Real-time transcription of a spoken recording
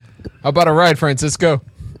How about a ride, Francisco?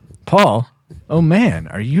 Paul, oh man,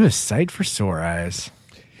 are you a sight for sore eyes?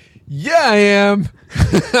 Yeah, I am.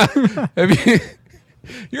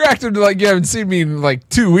 You're acting like you haven't seen me in like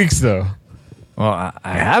 2 weeks, though. Well,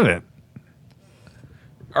 I haven't.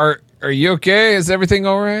 Are you okay? Is everything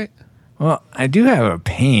all right? Well, I do have a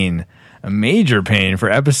major pain for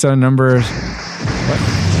episode number...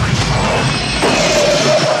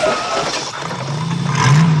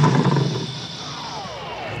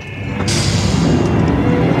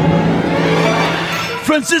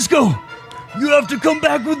 Francisco, you have to come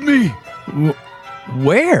back with me.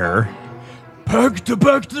 Where? Back to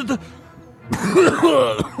the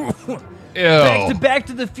Ew. Back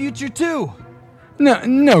to the Future 2.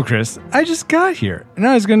 No, Chris. I just got here, and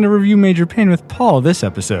I was going to review Major Pain with Paul this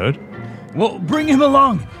episode. Well, bring him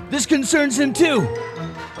along. This concerns him too.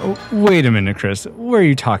 Oh, wait a minute, Chris. What are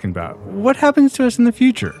you talking about? What happens to us in the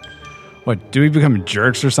future? What, do we become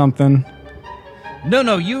jerks or something?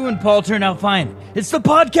 No, you and Paul turn out fine. It's the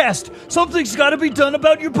podcast. Something's got to be done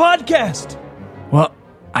about your podcast. Well,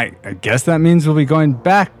 I guess that means we'll be going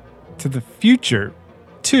back to the future,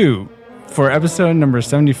 too, for episode number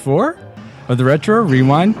 74 of the Retro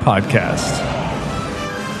Rewind podcast.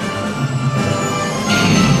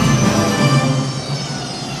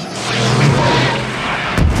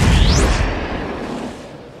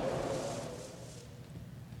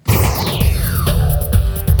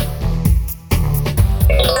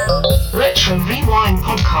 Retro Rewind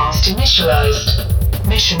podcast initialized.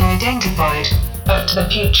 Mission identified. Back to the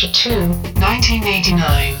Future 2,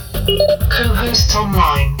 1989. Co-hosts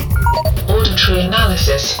online. Auditory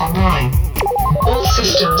analysis online. All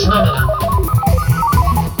systems nominal.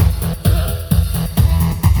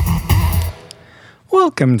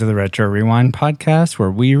 Welcome to the Retro Rewind podcast,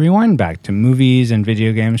 where we rewind back to movies and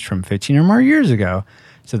video games from 15 or more years ago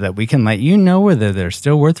so that we can let you know whether they're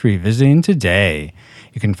still worth revisiting today.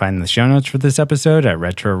 You can find the show notes for this episode at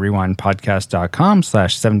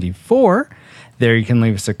retrorewindpodcast.com/74. There you can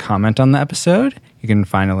leave us a comment on the episode. You can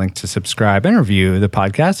find a link to subscribe and review the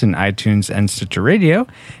podcast in iTunes and Stitcher Radio.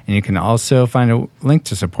 And you can also find a link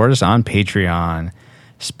to support us on Patreon.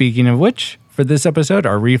 Speaking of which, for this episode,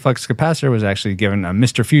 our reflex capacitor was actually given a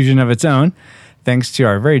Mr. Fusion of its own, thanks to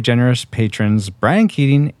our very generous patrons, Brian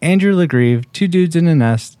Keating, Andrew Legrieve, Two Dudes in a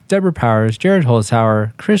Nest, Deborah Powers, Jared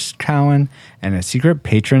Holzhauer, Chris Cowan, and a secret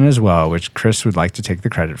patron as well, which Chris would like to take the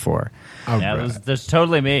credit for. Yeah, that's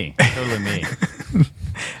totally me. Totally me.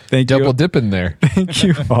 Thank Double you. dip in there. Thank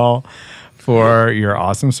you, Paul, for your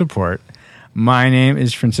awesome support. My name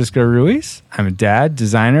is Francisco Ruiz. I'm a dad,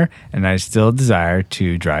 designer, and I still desire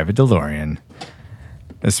to drive a DeLorean,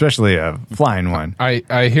 especially a flying one.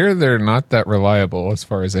 I hear they're not that reliable as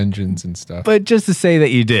far as engines and stuff. But just to say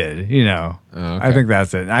that you did, you know, Oh, okay. I think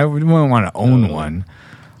that's it. I wouldn't want to own one,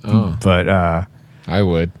 but I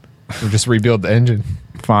would. We'll just rebuild the engine.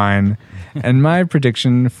 fine. And my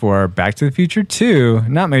prediction for Back to the Future 2,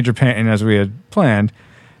 not Major Pain as we had planned,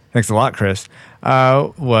 thanks a lot, Chris,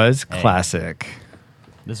 was classic.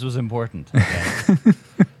 This was important. Okay.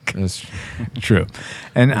 That's, True.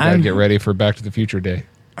 And we gotta get ready for Back to the Future Day.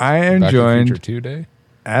 I am Back to the joined, Future 2 Day.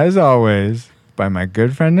 as always, by my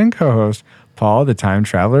good friend and co-host, Paul the Time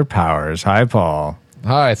Traveler Powers. Hi, Paul.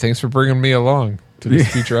 Hi, thanks for bringing me along to this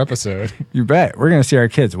future episode. You bet. We're going to see our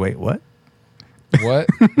kids. Wait, what? What?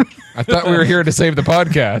 I thought we were here to save the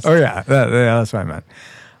podcast. Oh, yeah. That's what I meant.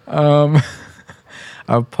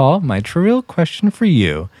 Paul, my trivial question for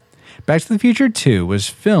you. Back to the Future 2 was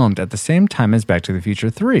filmed at the same time as Back to the Future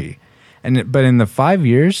 3. But in the 5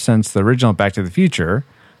 years since the original Back to the Future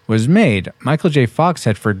was made, Michael J. Fox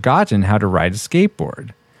had forgotten how to ride a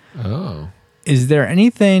skateboard. Oh. Is there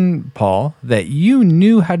anything, Paul, that you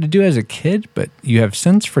knew how to do as a kid, but you have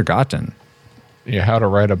since forgotten? Yeah, how to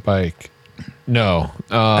ride a bike. No.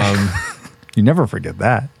 You never forget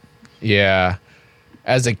that. Yeah.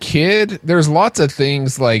 As a kid, there's lots of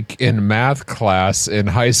things like in math class in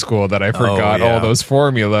high school that I forgot yeah. all those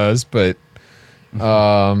formulas, but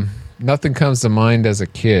nothing comes to mind as a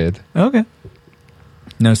kid. Okay.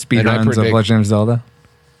 No speed And I runs of predict- Legend of Zelda?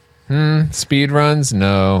 Speed runs?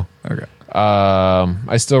 No. Okay.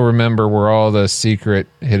 I still remember where all the secret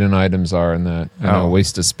hidden items are in that. Oh.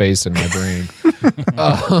 Waste of space in my brain.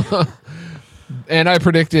 And I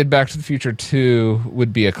predicted Back to the Future 2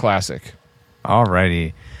 would be a classic.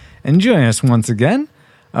 Alrighty. And joining us once again,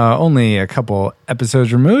 only a couple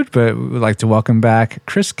episodes removed, but we would like to welcome back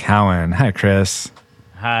Chris Cowan. Hi, Chris.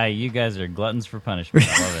 Hi, you guys are gluttons for punishment.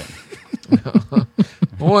 I love it.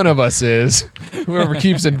 One of us is. Whoever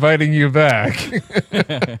keeps inviting you back.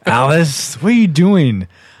 Alice, what are you doing?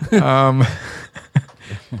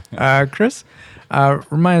 Chris,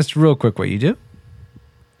 Remind us real quick what you do.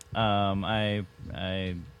 I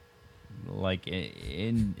like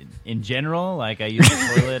in general, like I use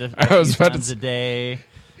the toilet a few times a day.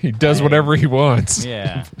 He does whatever he wants.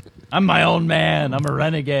 Yeah. I'm my own man. I'm a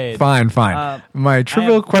renegade. Fine. My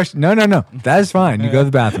trivial question. No. That's fine. You go to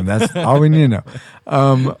the bathroom. That's all we need to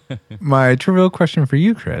know. My trivial question for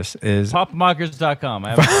you, Chris, is popmockers.com. I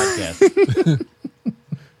have a podcast.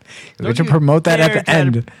 we should promote that at the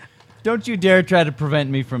end. Don't you dare try to prevent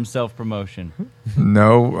me from self-promotion.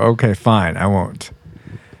 No. Okay, fine. I won't.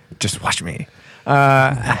 Just watch me.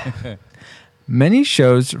 Many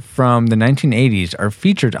shows from the 1980s are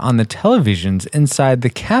featured on the televisions inside the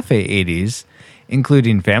Cafe 80s,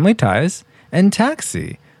 including Family Ties and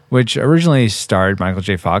Taxi, which originally starred Michael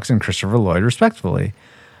J. Fox and Christopher Lloyd, respectively.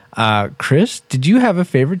 Chris, did you have a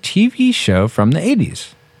favorite TV show from the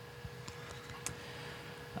 80s?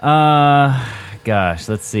 Gosh,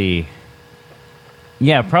 let's see.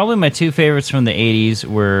 Yeah, probably my two favorites from the 80s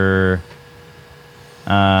were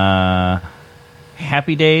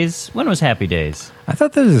Happy Days. When was Happy Days? I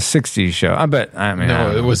thought that was a 60s show. I mean,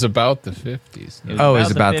 No, it was about the 50s. It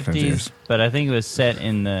was about the 50s. But I think it was set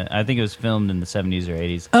I think it was filmed in the 70s or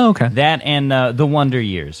 80s. Oh, okay. That and The Wonder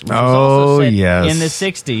Years, which was Oh, also set yes. in the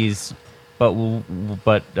 60s, but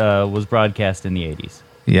was broadcast in the 80s.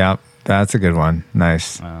 Yeah, that's a good one.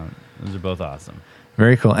 Nice. Those are both awesome.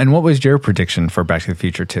 Very cool. And what was your prediction for Back to the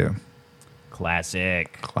Future 2?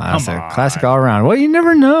 Classic. Classic all around. Well, you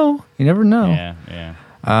never know. Yeah.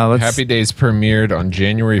 Happy Days premiered on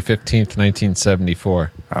January 15th,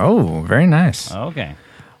 1974. Oh, very nice. Okay.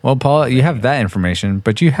 Well, Paul, you have that information,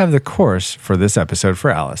 but you have the course for this episode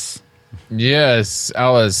for Alice. Yes,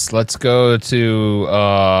 Alice, let's go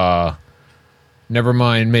to never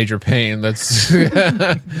mind Major Payne. Let's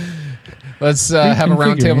have a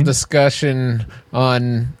roundtable discussion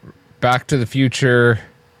on Back to the Future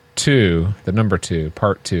 2, the number 2,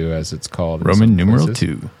 part 2 as it's called. Roman numeral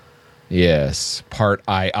 2. Yes, part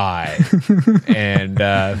II. And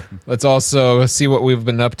let's also see what we've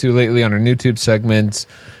been up to lately on our YouTube segments,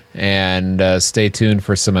 and stay tuned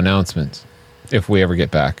for some announcements if we ever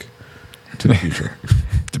get back to the future.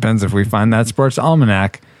 Depends if we find that sports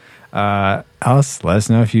almanac. Alice, let us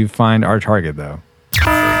know if you find our target, though.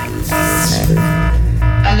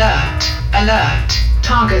 Alert.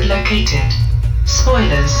 Target located.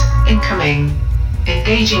 Spoilers incoming.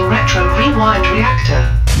 Engaging retro rewind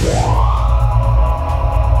reactor.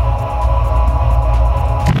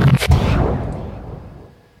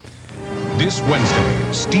 This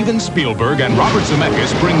Wednesday, Steven Spielberg and Robert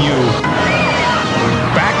Zemeckis bring you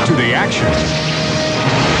Back to the Action,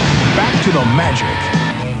 Back to the Magic,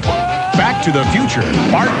 Back to the Future,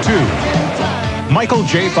 Part 2. Michael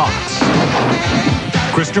J. Fox,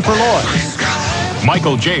 Christopher Lloyd,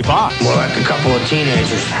 Michael J. Fox. More like a couple of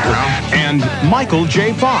teenagers, pal. And Michael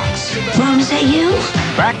J. Fox. Mom, is that you?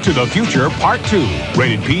 Back to the Future Part 2,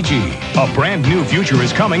 rated PG. A brand new future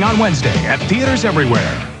is coming on Wednesday at theaters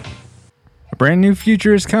everywhere. A brand new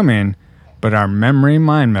future is coming, but our memory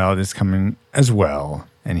mind meld is coming as well.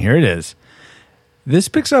 And here it is. This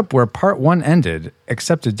picks up where part 1 ended,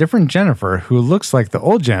 except a different Jennifer who looks like the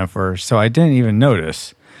old Jennifer, so I didn't even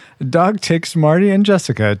notice. The dog takes Marty and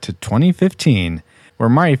Jessica to 2015, where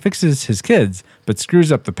Marty fixes his kids, but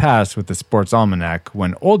screws up the past with the sports almanac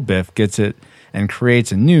when old Biff gets it and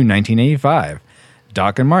creates a new 1985.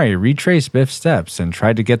 Doc and Marty retrace Biff's steps and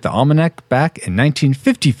try to get the almanac back in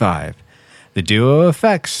 1955. The duo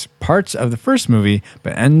affects parts of the first movie,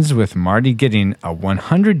 but ends with Marty getting a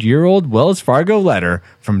 100-year-old Wells Fargo letter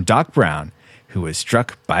from Doc Brown, who was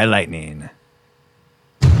struck by lightning.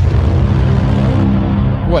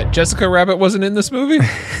 What, Jessica Rabbit wasn't in this movie?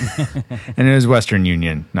 And it was Western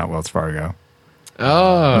Union, not Wells Fargo.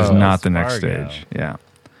 Oh. It was not the next Fargo. stage. Yeah.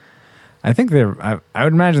 I think I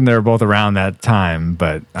would imagine they were both around that time,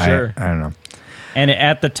 but Sure. I don't know. And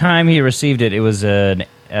at the time he received it, it was a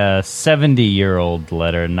 70-year-old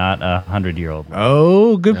letter, not a 100-year-old letter.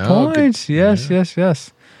 Oh, good Oh, point. good-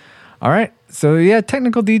 Yes. All right. So, yeah,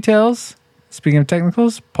 technical details. Speaking of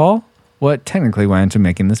technicals, Paul, what technically went into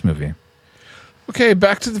making this movie? Okay,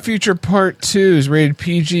 Back to the Future Part 2 is rated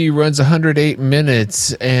PG, runs 108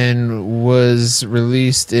 minutes, and was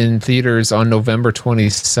released in theaters on November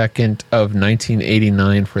 22nd of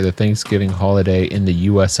 1989 for the Thanksgiving holiday in the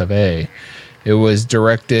US of A. It was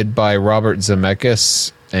directed by Robert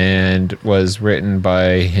Zemeckis and was written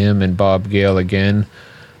by him and Bob Gale again,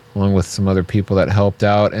 along with some other people that helped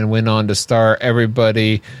out, and went on to star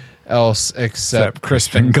everybody else except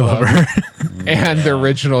Crispin Glover and the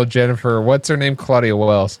original Jennifer. What's her name? Claudia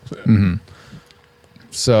Wells. Mm-hmm.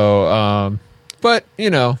 So, but you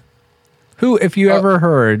know, Who, if you ever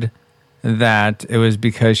heard that it was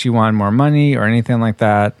because she wanted more money or anything like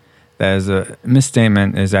that, that is a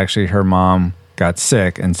misstatement. Is actually her mom got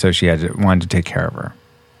sick, and so she wanted to take care of her.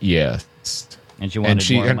 Yes. And she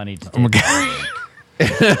wanted more money to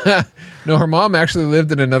take No, her mom actually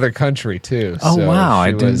lived in another country too. Oh so wow, I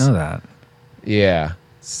she didn't was- know that. Yeah.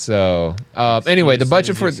 So anyway, the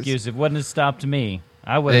budget for excuse it wouldn't have stopped me.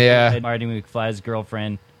 I would have been Marty McFly's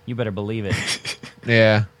girlfriend. You better believe it.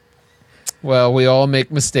 Yeah. Well, we all make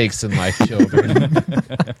mistakes in life, children.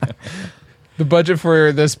 The budget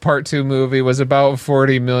for this Part 2 movie was about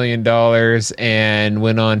 $40 million and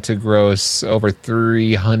went on to gross over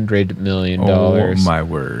 $300 million. Oh, my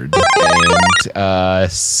word. And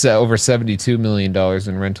over $72 million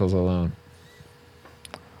in rentals alone.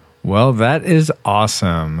 Well, that is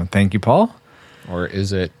awesome. Thank you, Paul. Or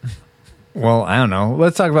is it? Well, I don't know.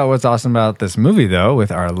 Let's talk about what's awesome about this movie, though,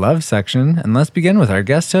 with our love section. And let's begin with our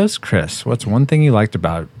guest host, Chris. What's one thing you liked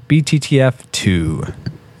about BTTF 2?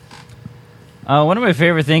 One of my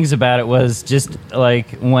favorite things about it was just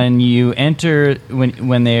like when you enter,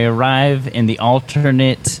 when they arrive in the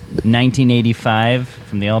alternate 1985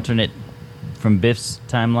 from Biff's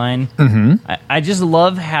timeline. Mm-hmm. I just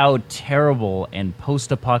love how terrible and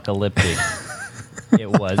post-apocalyptic it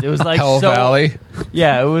was. It was like Hell Valley.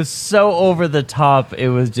 Yeah, it was so over the top. It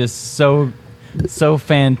was just so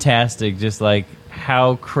fantastic. Just like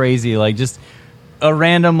how crazy, like just a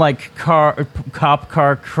random like cop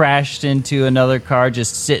car crashed into another car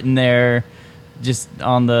just sitting there just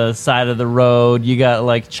on the side of the road. You got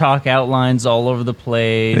like chalk outlines all over the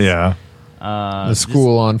place. Yeah. The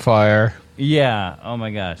school on fire. Yeah. Oh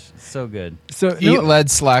my gosh. So good. So Eat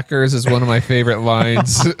lead slackers is one of my favorite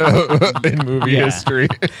lines in movie history.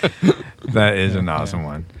 That is an awesome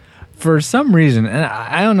one. For some reason, and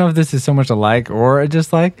I don't know if this is so much a like or a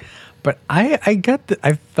dislike, but I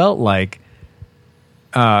felt like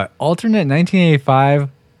alternate 1985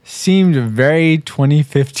 seemed very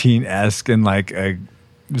 2015-esque and like a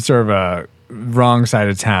sort of a wrong side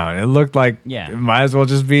of town. It looked like it might as well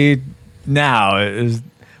just be now,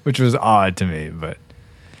 which was odd to me. But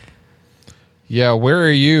yeah, where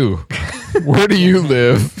are you? Where do you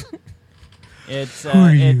live? It's Who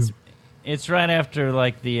are you? it's right after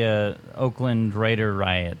like the Oakland Raider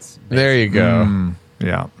riots. There you go.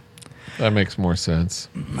 Yeah. That makes more sense.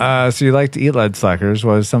 So you liked Eat Lead Slackers.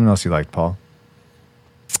 What was something else you liked, Paul?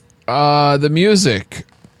 The music,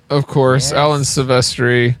 of course. Yes. Alan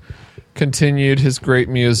Silvestri continued his great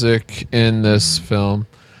music in this film.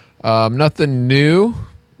 Nothing new,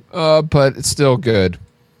 but it's still good.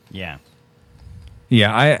 Yeah.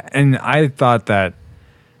 Yeah, I thought that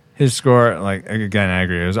his score, like, again, I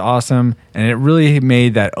agree, it was awesome, and it really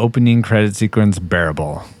made that opening credit sequence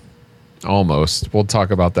bearable. Almost. We'll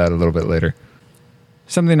talk about that a little bit later.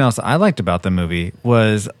 Something else I liked about the movie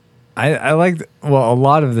was I liked, well, a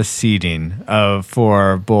lot of the seeding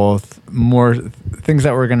for both more things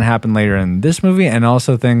that were going to happen later in this movie and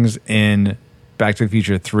also things in Back to the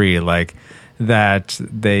Future 3, like that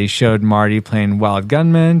they showed Marty playing Wild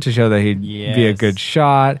Gunman to show that he'd be a good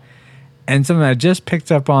shot. And something I just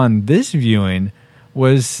picked up on this viewing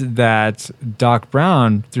was that Doc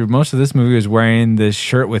Brown, through most of this movie, was wearing this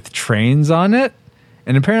shirt with trains on it.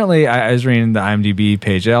 And apparently, I was reading the IMDb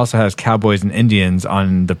page, it also has cowboys and Indians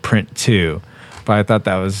on the print too. But I thought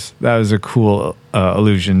that was a cool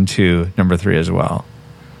allusion to number 3 as well.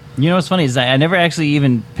 You know what's funny is I never actually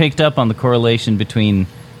even picked up on the correlation between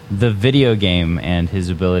the video game and his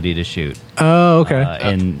ability to shoot. Oh,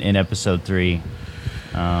 okay. In episode 3.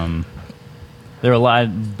 There were a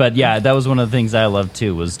lot, but yeah, that was one of the things I loved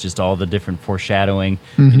too, was just all the different foreshadowing.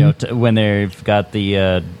 Mm-hmm. You know, when they've got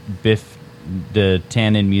the Biff the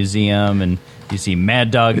Tannen Museum, and you see Mad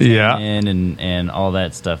Dog Tannen and all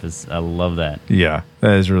that stuff. I love that. Yeah,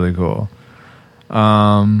 that is really cool.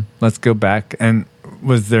 Let's go back. And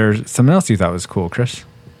was there something else you thought was cool, Chris?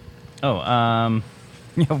 Oh,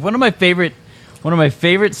 yeah, one of my favorite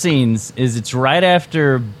scenes is it's right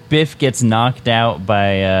after Biff gets knocked out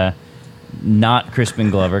by not Crispin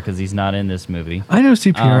Glover, because he's not in this movie. I know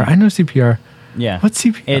CPR. Yeah. What's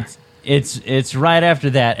CPR? It's right after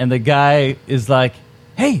that, and the guy is like,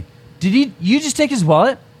 "Hey, did you just take his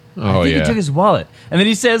wallet?" Oh, I think yeah. he took his wallet, and then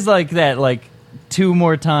he says like that like 2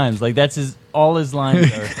 more times. Like that's all his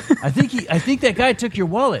lines are. I think that guy took your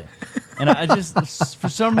wallet, and I just for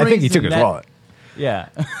some reason I think he took his wallet. Yeah,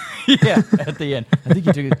 yeah. At the end, I think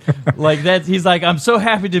he took it. Like that, he's like, "I'm so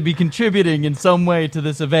happy to be contributing in some way to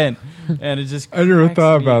this event," and it just I never cracks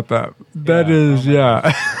thought me- about that. That Yeah, is, oh my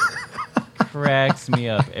yeah. cracks me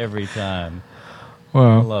up every time. I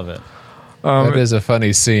Wow. love it. That is a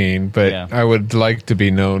funny scene, but Yeah. I would like to be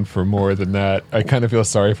known for more than that. I kind of feel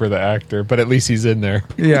sorry for the actor, but at least he's in there.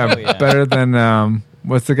 Yeah, yeah. better than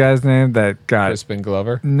what's the guy's name that got Crispin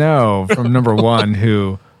Glover. no from number one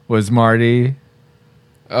who was Marty.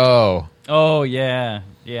 Oh, Oh yeah,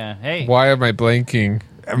 yeah. Hey, why am I blanking?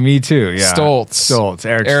 Me too. Yeah, Stoltz.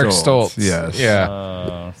 Eric Stoltz. Yes. Yeah.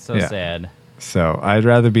 Oh, so Yeah. sad. So I'd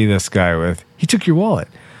rather be this guy with he took your wallet.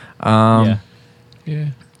 Yeah. Yeah.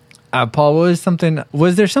 Paul, was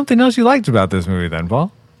there something else you liked about this movie then,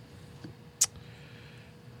 Paul?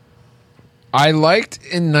 I liked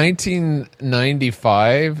in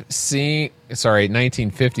 1955, seeing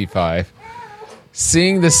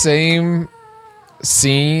the same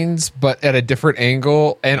scenes but at a different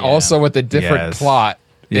angle and Yeah. also with a different Yes. plot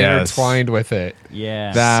Yes. intertwined with it.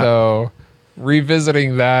 Yeah. So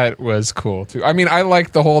revisiting that was cool too. I mean, I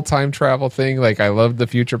liked the whole time travel thing. Like, I loved the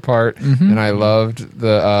future part, and I loved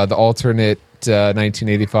the alternate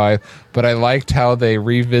 1985. But I liked how they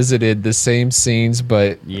revisited the same scenes,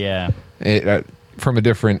 but yeah. from a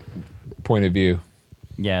different point of view.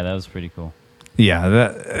 Yeah, that was pretty cool.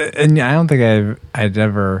 Yeah, and I don't think I'd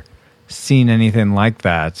ever seen anything like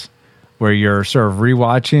that, where you're sort of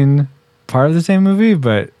rewatching part of the same movie,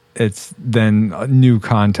 but it's then new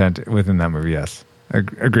content within that movie. Yes,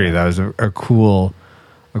 agree. That was a cool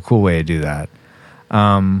way to do that.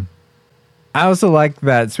 I also like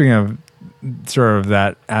that. Speaking of sort of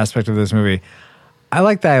that aspect of this movie, I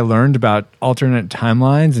like that I learned about alternate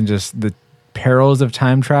timelines and just the perils of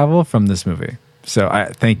time travel from this movie. So I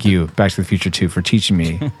thank you, Back to the Future 2, for teaching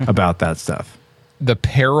me about that stuff. The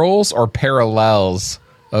perils or parallels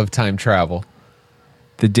of time travel.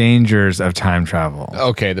 The dangers of time travel.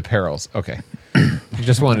 Okay, the perils. Okay.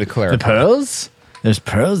 Just wanted to clarify. Pearls? There's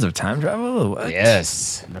pearls of time travel? What?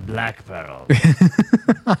 Yes. The Black Pearl.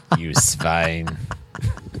 You swine.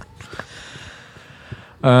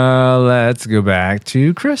 Let's go back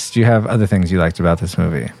to Chris. Do you have other things you liked about this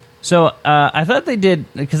movie? So I thought they did,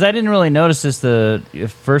 because I didn't really notice this the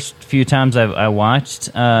first few times I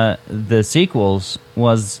watched the sequels,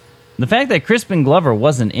 was the fact that Crispin Glover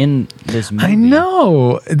wasn't in this movie. I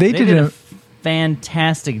know. They They did a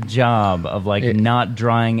fantastic job of not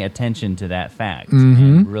drawing attention to that fact. Mm-hmm.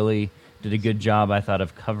 And really did a good job, I thought,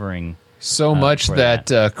 of covering. So much for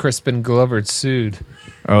that Crispin Glover sued.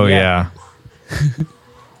 Oh, Yeah. yeah.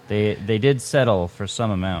 They did settle for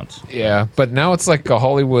some amount. Yeah, but now it's like a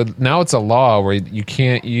Hollywood. Now it's a law where you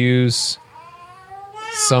can't use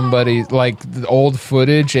somebody like the old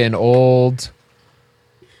footage and old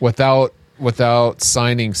without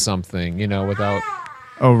signing something. Without.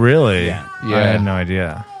 Oh, really? Yeah. I Yeah. had no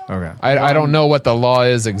idea. Okay. I don't know what the law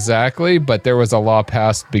is exactly, but there was a law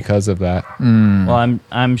passed because of that. Well,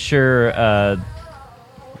 I'm sure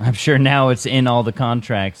now it's in all the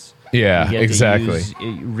contracts. Yeah, You get to exactly.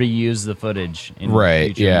 reuse the footage in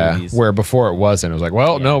Right. future Yeah. movies. Where before it wasn't. It was like,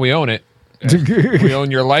 well, no, we own it. We own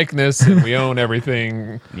your likeness and we own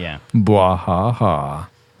everything. Yeah. Bwahaha.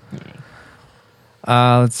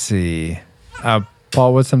 Let's see.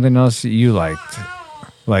 Paul, what's something else you liked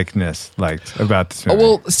about this Oh, movie?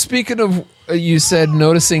 well, speaking of, you said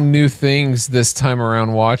noticing new things this time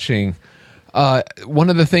around watching. One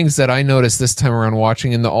of the things that I noticed this time around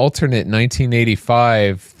watching in the alternate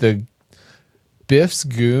 1985, the Biff's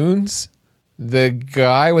Goons, the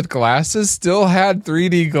guy with glasses still had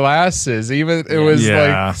 3D glasses. Even it was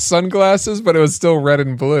Yeah. like sunglasses, but it was still red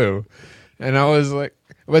and blue. And I was like,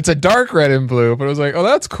 well, it's a dark red and blue, but it was like, oh,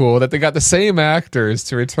 that's cool that they got the same actors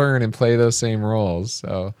to return and play those same roles.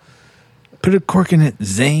 So, Put a cork in it,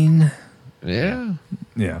 Zane. yeah.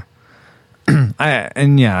 Yeah. I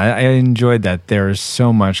enjoyed that there is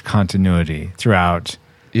so much continuity throughout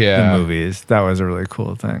Yeah. the movies. That was a really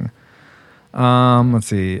cool thing. Let's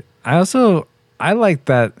see. I like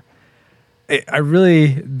that.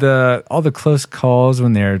 All the close calls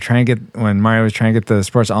when when Mario was trying to get the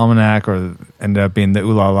sports almanac or ended up being the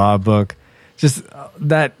Ooh La La book. Just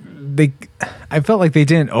that I felt like they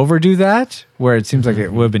didn't overdo that where it seems like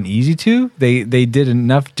it would have been easy to. They did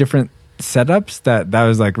enough different setups that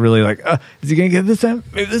was like really like, is he gonna get this time?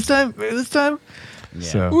 Maybe this time? Maybe this time? Yeah.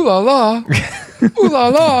 So Ooh la la. Ooh la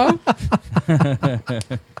la.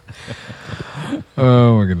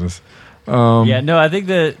 oh my goodness. Yeah, no, I think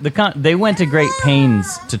they went to great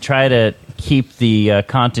pains to try to keep the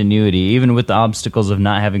continuity, even with the obstacles of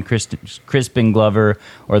not having Crispin Glover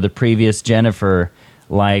or the previous Jennifer.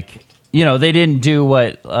 Like, they didn't do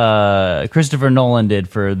what Christopher Nolan did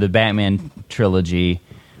for the Batman trilogy,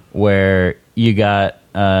 where you got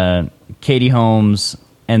Katie Holmes,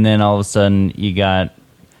 and then all of a sudden you got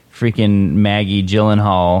freaking Maggie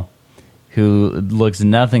Gyllenhaal, who looks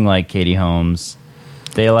nothing like Katie Holmes.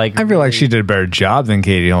 They like. I feel like she did a better job than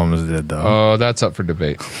Katie Holmes did, though. Oh, that's up for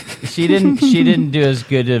debate. She didn't do as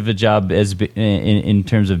good of a job as in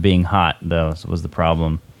terms of being hot, though. Was the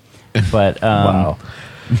problem. But Wow.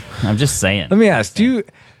 I'm just saying. Let me ask,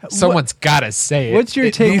 Someone's got to say it. what's your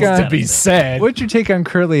It take needs on to be said? What's your take on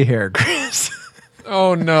curly hair, Chris?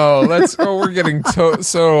 Oh no, we're getting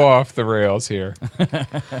so off the rails here.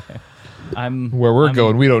 Where we're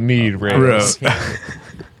going, we don't need rails. So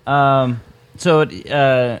I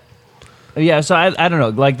don't know,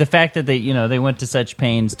 like the fact that they went to such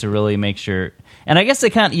pains to really make sure, and I guess you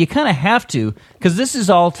kind of have to, because this is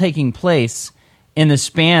all taking place in the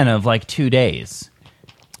span of like 2 days.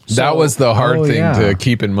 That was the hard thing to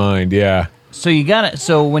keep in mind. Yeah. So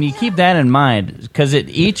so when you keep that in mind, because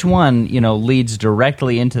each one leads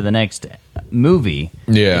directly into the next movie.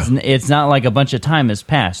 Yeah. It's not like a bunch of time has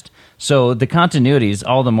passed. So the continuity is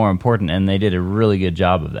all the more important, and they did a really good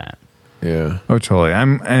job of that. Yeah. Oh, totally.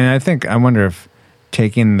 I wonder if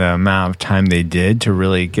taking the amount of time they did to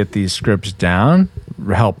really get these scripts down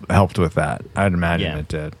helped with that. I'd imagine it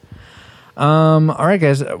did. All right,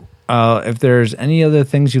 guys. If there's any other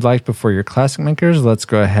things you'd like before your classic makers, let's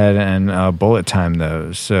go ahead and bullet time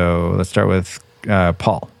those. So let's start with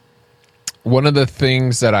Paul. One of the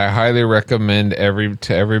things that I highly recommend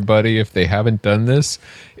to everybody, if they haven't done this,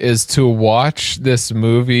 is to watch this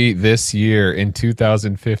movie this year in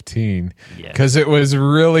 2015, because it was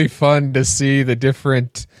really fun to see the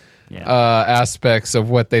different aspects of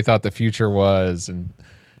what they thought the future was,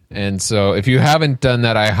 and so if you haven't done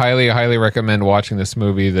that, I highly recommend watching this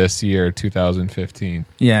movie this year, 2015.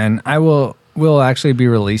 Yeah, and we'll actually be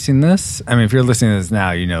releasing this. I mean, if you're listening to this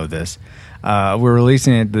now, you know this. We're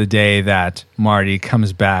releasing it the day that Marty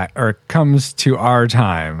comes back or comes to our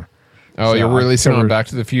time. Oh, so you're releasing on Back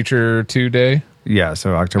to the Future 2 Day? Yeah,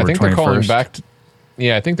 so October 21st. I think they're calling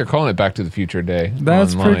I think they're calling it Back to the Future Day.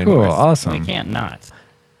 That's pretty cool. Awesome. We can't not.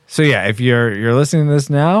 So yeah, if you're listening to this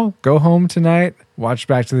now, go home tonight, watch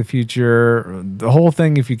Back to the Future, the whole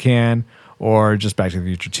thing if you can, or just Back to the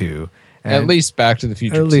Future 2. And at least Back to the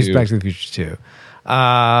Future 2. At least Back to the Future 2.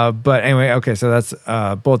 But anyway, okay, so that's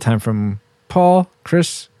bullet time from Paul.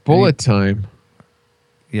 Chris? Bullet time.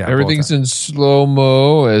 Yeah. Everything's in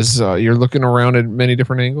slow-mo as you're looking around at many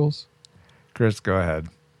different angles. Chris, go ahead.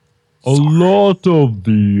 A lot of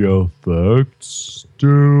the effects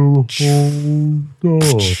still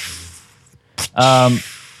hold up.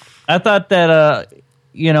 I thought that a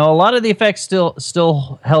lot of the effects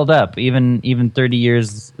still held up even 30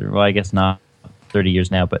 years. Well, I guess not 30 years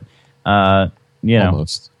now, but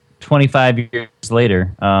almost 25 years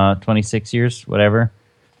later, 26 years, whatever.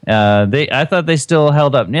 I thought they still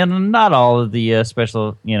held up. Not all of the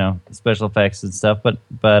special effects and stuff, but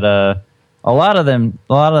a lot of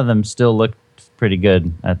them still looked pretty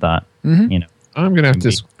good, I thought. Mm-hmm. I'm gonna have to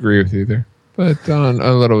disagree with you there, but on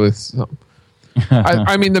a little bit. Something.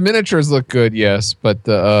 I mean, the miniatures look good, yes, but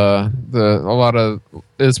a lot of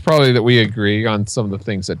it's probably that we agree on some of the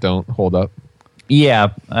things that don't hold up.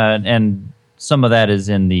 Yeah, and some of that is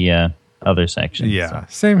in the other section. Yeah,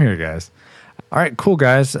 Same here, guys. All right, cool,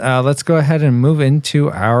 guys. Let's go ahead and move into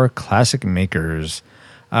our classic makers.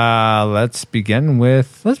 Let's begin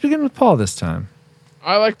with Paul this time.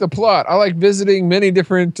 I like the plot. I like visiting many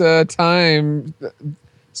different time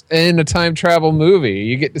in a time travel movie.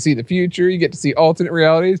 You get to see the future. You get to see alternate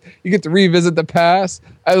realities. You get to revisit the past.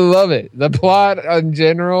 I love it. The plot in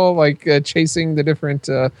general, like chasing the different,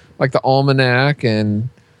 like the almanac and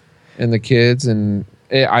the kids, and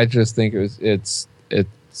I just think it's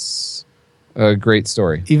a great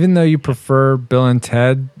story. Even though you prefer Bill and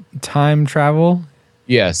Ted time travel.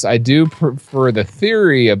 Yes, I do prefer the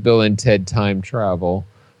theory of Bill and Ted time travel,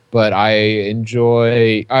 but I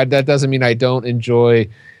enjoy... that doesn't mean I don't enjoy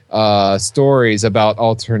stories about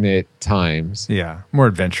alternate times. Yeah, more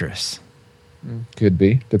adventurous. Could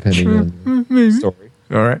be, depending on the story.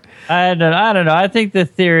 All right. I don't know. I think the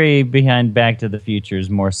theory behind Back to the Future is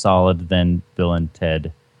more solid than Bill and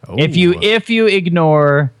Ted. Oh. If you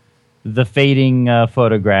ignore the fading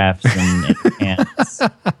photographs and hands,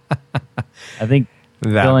 I think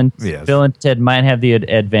Bill and Ted might have the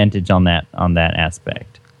advantage on that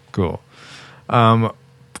aspect. Cool.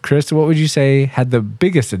 Chris, what would you say had the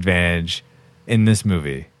biggest advantage in this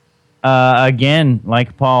movie? Again,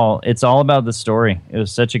 like Paul, it's all about the story. It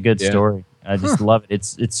was such a good story. I just love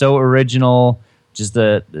it. It's so original. Just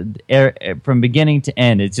from beginning to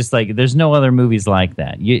end. It's just like there's no other movies like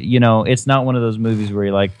that. You know, it's not one of those movies where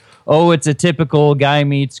you're like, oh, it's a typical guy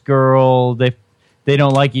meets girl. They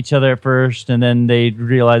don't like each other at first, and then they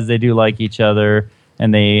realize they do like each other,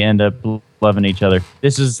 and they end up loving each other.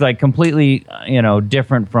 This is like completely,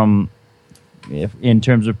 different from in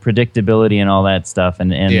terms of predictability and all that stuff,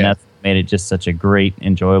 and that's made it just such a great,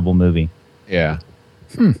 enjoyable movie. Yeah.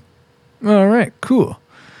 All right, cool.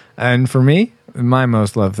 And for me, my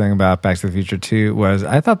most loved thing about Back to the Future 2 was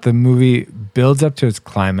I thought the movie builds up to its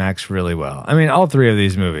climax really well. I mean, all three of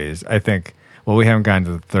these movies, I think, well, we haven't gotten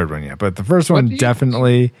to the third one yet, but the first one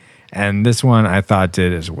definitely, and this one I thought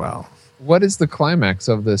did as well. What is the climax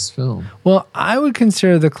of this film? Well, I would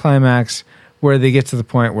consider the climax where they get to the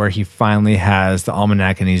point where he finally has the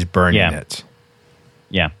almanac and he's burning it.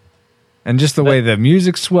 Yeah. And just the way the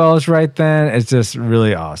music swells right then, it's just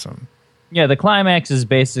really awesome. Yeah, the climax is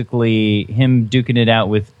basically him duking it out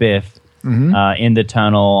with Biff in the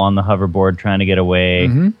tunnel on the hoverboard trying to get away,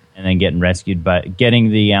 and then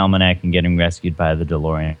getting the almanac and getting rescued by the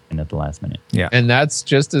DeLorean at the last minute. Yeah. And that's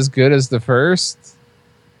just as good as the first?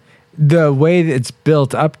 The way that it's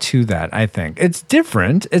built up to that, I think. It's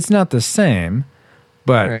different. It's not the same,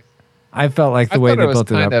 but Right. I felt like the way they built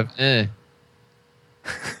it up. Kind of,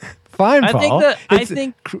 Fine, I Paul.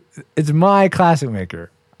 think It's my classic maker.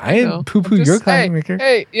 I didn't poo-poo your classic maker.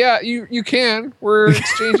 Hey, yeah, you can. We're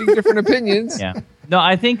exchanging different opinions. Yeah. No,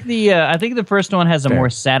 I think the first one has a more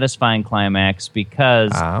satisfying climax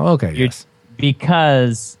because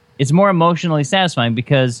because it's more emotionally satisfying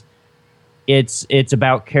because it's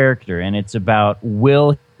about character and it's about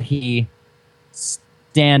will he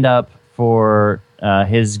stand up for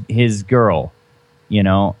his girl,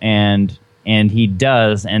 and he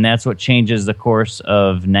does, and that's what changes the course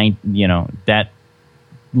of that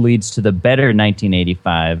leads to the better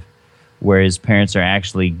 1985, where his parents are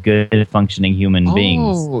actually good functioning human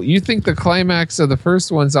beings. Oh, you think the climax of the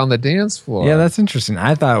first one's on the dance floor? Yeah, that's interesting.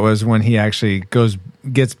 I thought it was when he actually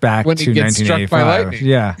gets back when to he gets 1985. struck by lightning.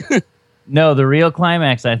 Yeah. No, the real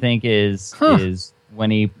climax I think is when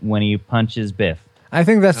he punches Biff. I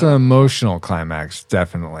think that's an emotional climax,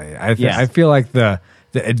 definitely. I feel like the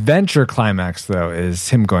adventure climax, though, is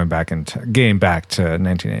him going back and getting back to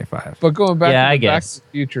 1985. But going back I to Back to the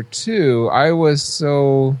Future 2, I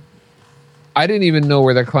didn't even know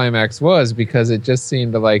where the climax was because it just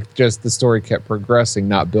seemed to like just the story kept progressing,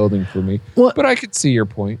 not building for me. Well, but I could see your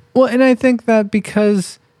point. Well, and I think that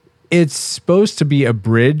because it's supposed to be a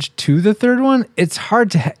bridge to the third one, it's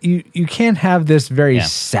hard to you can't have this very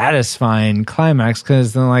satisfying climax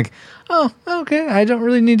because then like, oh, okay, I don't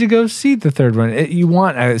really need to go see the third one. You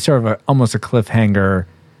want a sort of almost a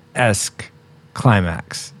cliffhanger-esque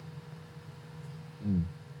climax.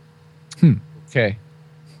 Okay.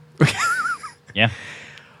 Yeah.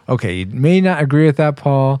 Okay, you may not agree with that,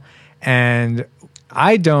 Paul, and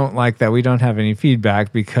I don't like that we don't have any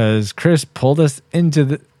feedback because Chris pulled us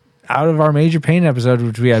out of our Major Pain episode,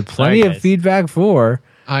 which we had plenty of feedback for.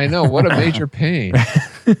 I know, what a major pain.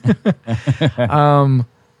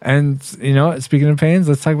 And speaking of pains,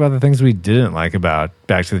 let's talk about the things we didn't like about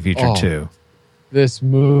Back to the Future 2. This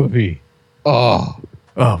movie.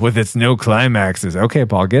 With its no climaxes. Okay,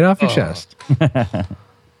 Paul, get off your chest.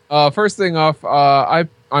 First thing off,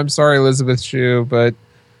 I'm sorry, Elizabeth Shue, but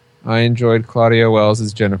I enjoyed Claudia Wells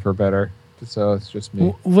as Jennifer better. So it's just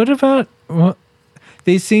me. What about...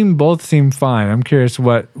 They both seem fine. I'm curious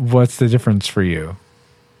what's the difference for you?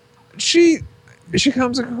 She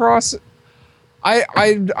comes across...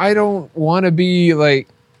 I don't want to be like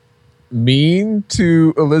mean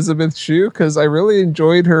to Elizabeth Shue because I really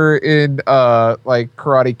enjoyed her in like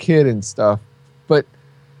Karate Kid and stuff, but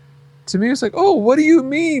to me it's like, oh, what do you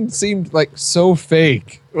mean? Seemed like so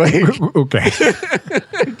fake. Like okay,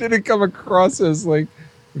 it didn't come across as like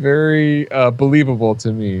very believable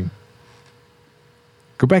to me.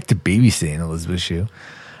 Go back to babysitting, Elizabeth Shue.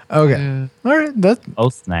 Okay, Yeah. All right. Oh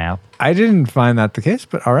snap! I didn't find that the case,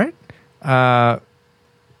 but all right.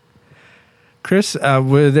 Chris,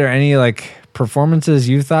 were there any like performances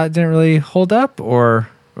you thought didn't really hold up, or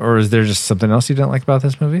is there just something else you didn't like about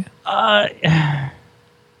this movie? Part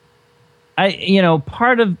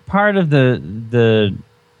of the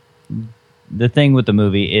thing with the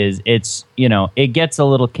movie is it's it gets a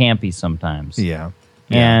little campy sometimes. Yeah.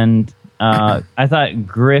 And I thought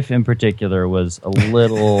Griff in particular was a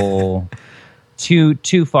little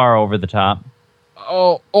too far over the top.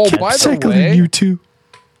 Oh, by the way, you too.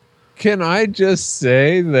 Can I just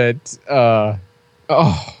say that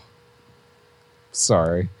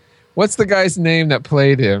sorry. What's the guy's name that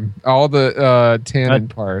played him? All the Tannen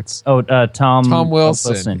parts. Tom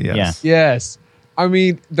Wilson. Yes. Yeah. Yes. I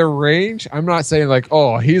mean, the range, I'm not saying like,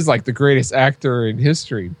 oh, he's like the greatest actor in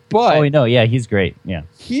history, but he's great. Yeah.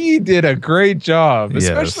 he did a great job,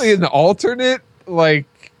 especially in the alternate, like,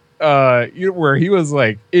 where he was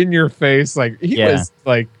like in your face, like he was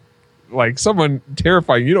like like someone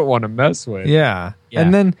terrifying you don't want to mess with. Yeah. Yeah.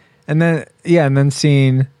 And then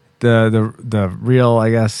seeing the real, I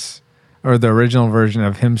guess, or the original version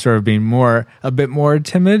of him sort of being a bit more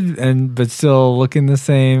timid but still looking the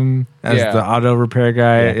same as Yeah. the auto repair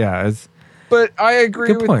guy. Yeah. It's, But I agree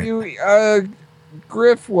Good with point. you.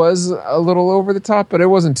 Griff was a little over the top, but it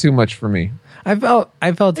wasn't too much for me. I felt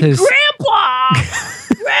his Grandpa!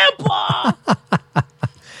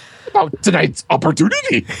 About tonight's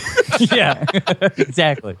opportunity. Yeah,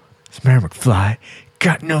 exactly. This Mary McFly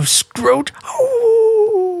got no scrot.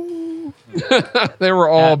 Oh. They were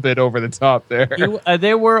all a bit over the top there.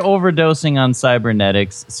 They were overdosing on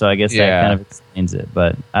cybernetics, so I guess that Yeah. kind of explains it,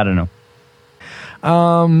 but I don't know.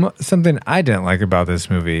 Something I didn't like about this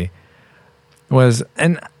movie was,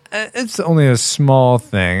 and it's only a small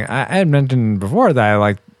thing. I had mentioned before that I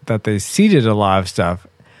liked that they seeded a lot of stuff,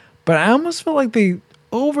 but I almost felt like they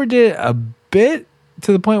overdid it a bit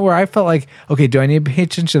to the point where I felt like, okay, do I need to pay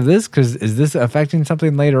attention to this? Because is this affecting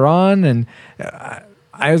something later on? And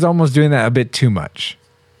I was almost doing that a bit too much.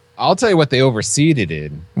 I'll tell you what they overseeded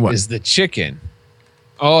in What? is the chicken.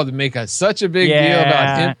 Oh, they make such a big deal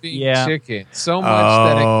about him being chicken. So much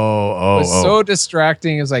that it was so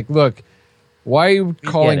distracting. It's like, look, why are you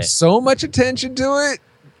calling it. so much attention to it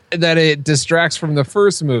that it distracts from the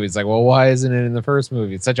first movie? It's like, well, why isn't it in the first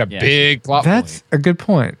movie? It's such a big plot That's point. a good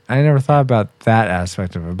point. I never thought about that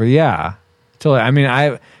aspect of it, but yeah, totally. I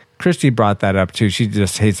mean, Christy brought that up too. She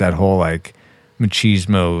just hates that whole like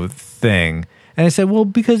machismo thing, and I said, well,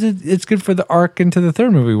 because it's good for the arc into the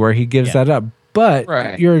third movie where he gives that up. But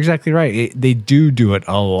Right. you're exactly right. They do it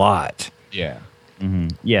a lot. Yeah.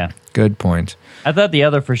 Yeah. Good point. I thought the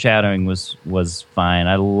other foreshadowing was fine.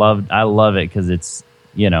 I love it because it's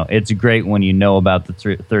it's great when you know about the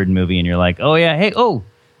third movie and you're like, oh yeah, hey,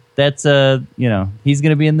 that's he's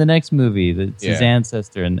gonna be in the next movie. That's his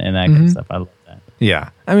ancestor and that kind of stuff. I love that.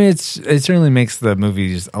 Yeah, I mean, it certainly makes the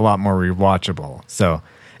movies a lot more rewatchable. So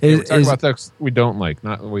We're talking about things we don't like,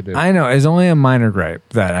 not what we do. I know it's only a minor gripe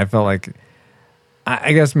that I felt like.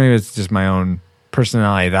 I guess maybe it's just my own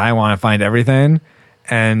personality that I want to find everything,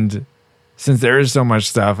 and since there is so much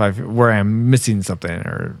stuff, where I'm missing something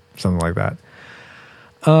or something like that.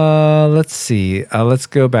 Let's see. Let's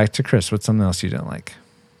go back to Chris. What's something else you didn't like?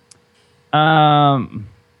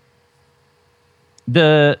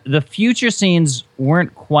 The future scenes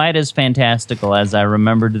weren't quite as fantastical as I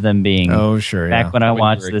remembered them being. Oh, sure. Back when I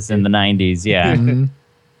watched this in the 90s, yeah.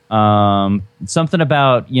 Something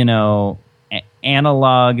about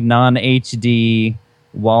analog, non-HD,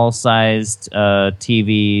 wall-sized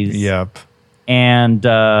TVs. Yep. And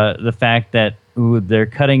the fact that their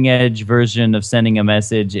cutting-edge version of sending a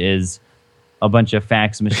message is a bunch of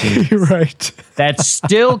fax machines Right. that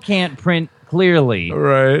still can't print clearly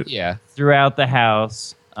Right. Yeah. throughout the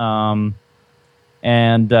house. Some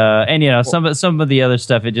of the other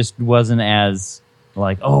stuff, it just wasn't as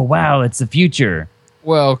like, oh wow, it's the future.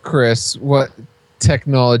 Well, Chris, what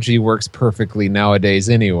technology works perfectly nowadays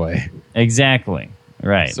anyway? Exactly.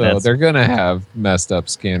 Right. So they're going to have messed up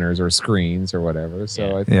scanners or screens or whatever.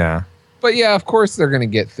 So Yeah. But yeah, of course they're going to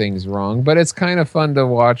get things wrong, but it's kind of fun to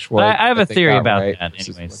watch what I have a they theory got about right that versus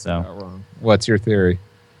anyway, what they so. got wrong. What's your theory?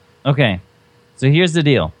 Okay. So here's the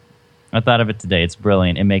deal. I thought of it today. It's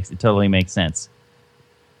brilliant. It totally makes sense.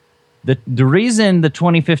 The reason the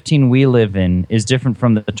 2015 we live in is different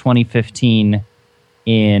from the 2015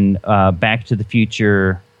 in Back to the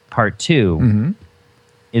Future Part 2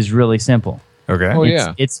 is really simple. Okay. Oh,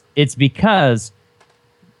 yeah. It's because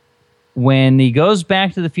when he goes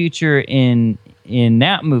back to the future in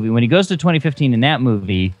that movie, when he goes to 2015 in that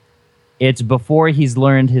movie, it's before he's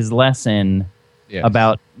learned his lesson Yes.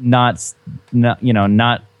 about not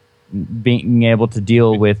being able to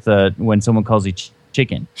deal with when someone calls you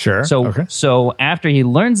chicken. Sure. So Okay. so after he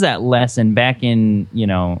learns that lesson back in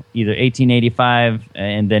either 1885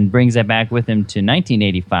 and then brings that back with him to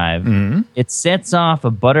 1985, it sets off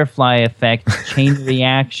a butterfly effect chain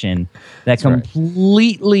reaction that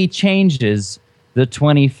completely changes the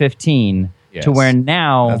 2015 Yes. to where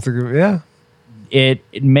now That's a good. Yeah.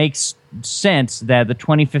 it makes sense that the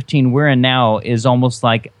 2015 we're in now is almost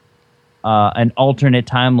like an alternate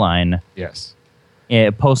timeline, Yes.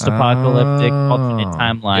 a post-apocalyptic alternate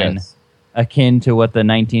timeline, Yes. akin to what the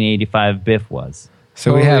 1985 Biff was.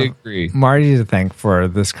 So we Totally have agree. Marty to thank for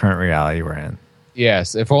this current reality we're in.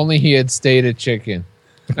 Yes. If only he had stayed a chicken.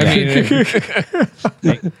 I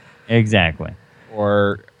mean, Exactly.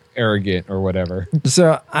 or arrogant or whatever.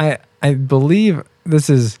 So I believe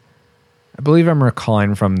I believe I'm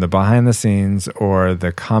recalling from the behind the scenes or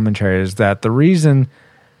the commentaries that the reason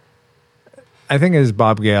I think is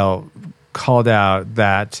Bob Gale called out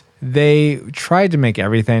that they tried to make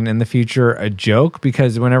everything in the future a joke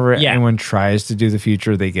because whenever anyone tries to do the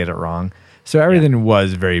future, they get it wrong. So everything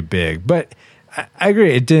was very big. But I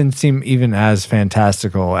agree, it didn't seem even as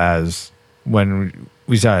fantastical as when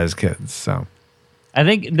we saw it as kids. So I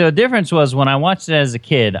think the difference was when I watched it as a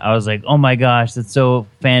kid, I was like, oh my gosh, that's so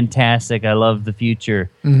fantastic. I love the future.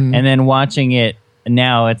 And then watching it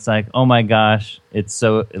now, it's like, oh my gosh, it's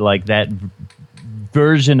so like that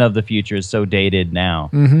version of the future is so dated now.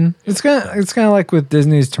 it's kind of like with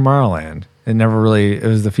Disney's Tomorrowland. It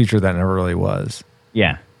was the future that never really was.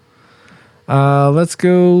 Yeah. Let's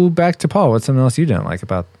go back to Paul. What's something else you didn't like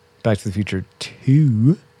about Back to the Future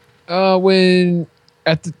 2? When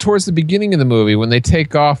towards the beginning of the movie, when they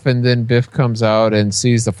take off and then Biff comes out and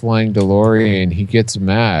sees the flying DeLorean, he gets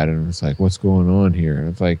mad and it's like, what's going on here? And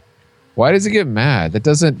it's like, why does he get mad? That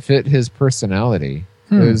doesn't fit his personality.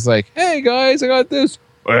 It was like, hey guys, I got this.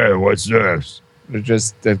 Hey, what's this?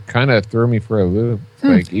 It kind of threw me for a loop.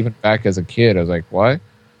 Like even back as a kid, I was like, what?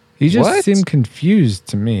 He just seemed confused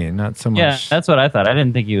to me, not so much. Yeah, that's what I thought. I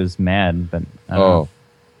didn't think he was mad, but I don't know.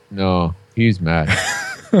 No, he's mad.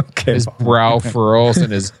 Okay. His brow furrows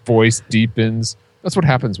and his voice deepens. That's what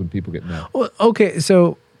happens when people get mad. Well, okay,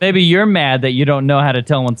 so Maybe you're mad that you don't know how to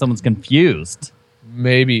tell when someone's confused.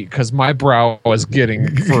 Maybe because my brow was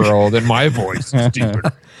getting furrowed and my voice is deeper.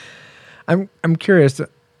 I'm curious.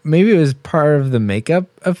 Maybe it was part of the makeup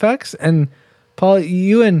effects. And Paul,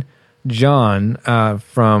 you and John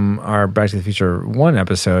from our Back to the Future 1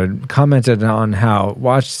 episode commented on how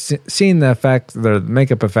seeing the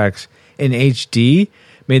makeup effects in HD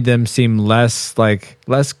made them seem less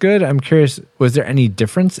good. I'm curious, was there any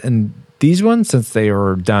difference in these ones since they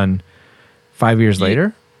were done 5 years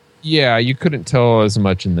later? Yeah, you couldn't tell as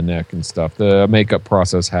much in the neck and stuff. The makeup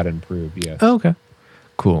process had improved, yeah. Oh, okay.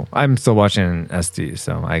 Cool. I'm still watching in SD,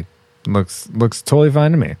 so looks totally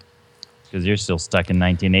fine to me. Because you're still stuck in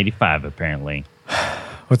 1985, apparently.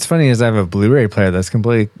 What's funny is I have a Blu-ray player that's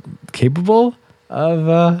completely capable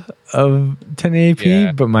of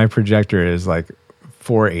 1080p, but my projector is like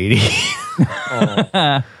 480.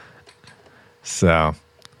 So,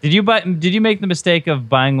 did you make the mistake of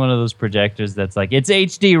buying one of those projectors that's like it's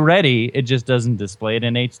HD ready, it just doesn't display it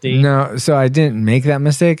in HD? No, so I didn't make that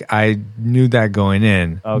mistake. I knew that going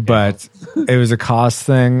in, but it was a cost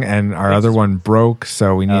thing, and our other one broke,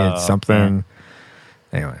 so we needed something.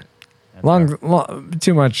 Anyway, long,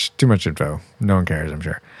 too much info. No one cares, I'm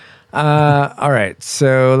sure. All right,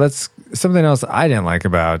 so something else I didn't like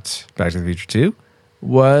about Back to the Future 2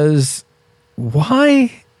 was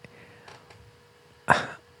why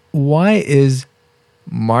is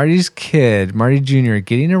Marty Jr.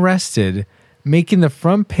 getting arrested, making the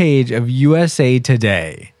front page of USA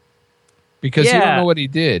Today? Because you don't know what he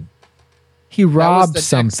did. He robbed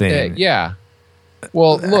something. Yeah.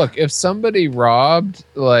 Well, look, if somebody robbed,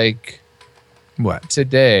 like, what?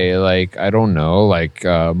 Today, like, I don't know, like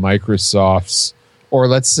Microsoft's, or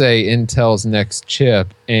let's say Intel's next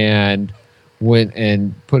chip, and went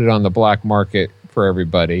and put it on the black market for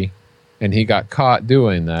everybody, and he got caught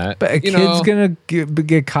doing that. But a kid's gonna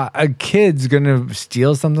get caught. A kid's gonna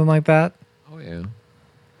steal something like that. Oh yeah.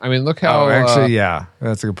 I mean, look how. Actually, yeah,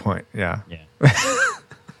 that's a good point. Yeah.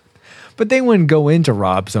 But they wouldn't go in to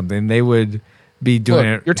rob something. They would be doing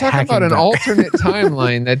it. You're talking about an alternate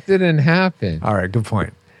timeline that didn't happen. All right, good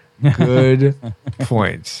point. Good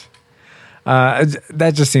point.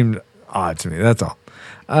 That just seemed odd to me. That's all.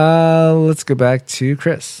 Let's go back to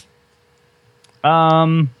Chris.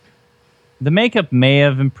 The makeup may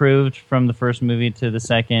have improved from the first movie to the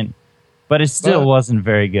second, but it still wasn't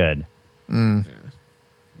very good. Well,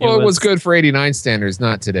 it was good for 89 standards,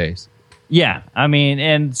 not today's. Yeah, I mean,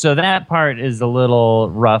 and so that part is a little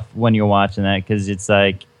rough when you're watching that because it's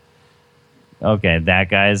like, okay, that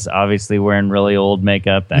guy's obviously wearing really old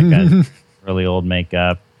makeup. That guy's really old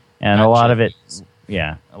makeup. And a lot of it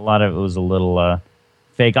was a little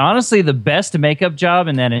fake. Honestly, the best makeup job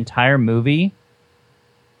in that entire movie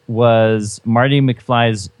was Marty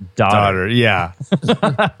McFly's daughter. Yeah.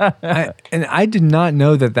 I did not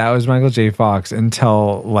know that was Michael J. Fox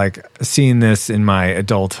until like seeing this in my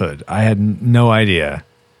adulthood. I had no idea.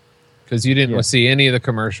 Because you didn't see any of the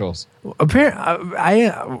commercials.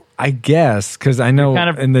 Apparently, I guess because I know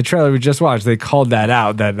in the trailer we just watched, they called that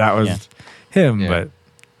out that was him. Yeah. But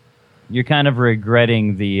you're kind of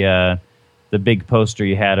regretting the big poster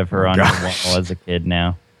you had of her on your wall as a kid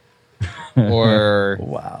now. Or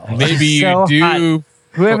maybe you do. Hot.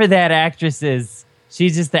 Whoever that actress is,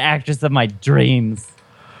 she's just the actress of my dreams.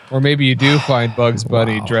 Or maybe you do find Bugs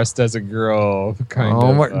Bunny dressed as a girl.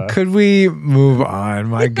 Could we move on?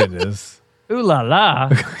 My goodness. Ooh la la.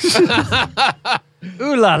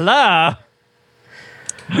 Ooh la la.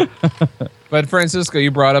 But Francisco,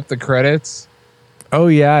 you brought up the credits. Oh,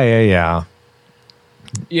 yeah.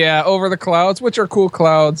 Yeah, Over the Clouds, which are cool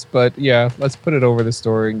clouds, but yeah, let's put it over the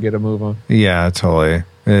story and get a move on. Yeah, totally.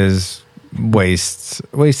 It is waste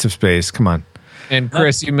of space. Come on. And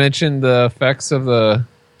Chris, you mentioned the effects of the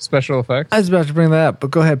special effects. I was about to bring that up,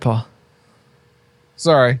 but go ahead, Paul.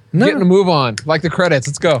 Sorry, No. getting a move on. Like the credits.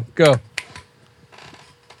 Let's go.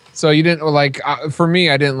 So you didn't like? For me,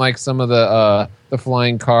 I didn't like some of the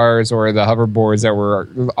flying cars or the hoverboards that were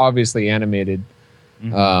obviously animated.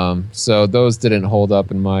 So those didn't hold up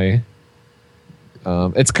in my.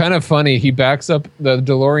 It's kind of funny. He backs up. The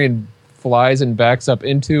DeLorean flies and backs up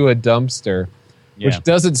into a dumpster, which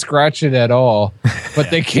doesn't scratch it at all. But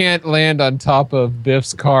they can't land on top of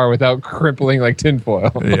Biff's car without crippling like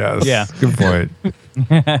tinfoil. Yes. Yeah. Good point.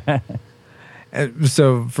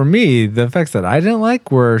 So for me, the effects that I didn't like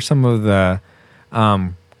were some of the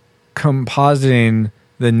compositing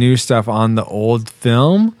the new stuff on the old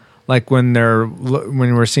film. Like when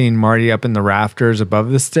we're seeing Marty up in the rafters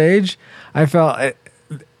above the stage, I felt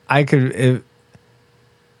I could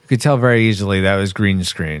tell very easily that was green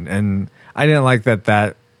screen, and I didn't like that.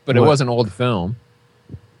 But it was an old film.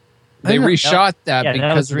 They reshot that that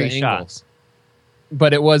because was of the reshot. angles.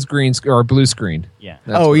 But it was green or blue screen. Yeah.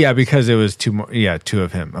 Because it was two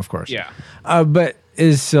of him, of course. Yeah. But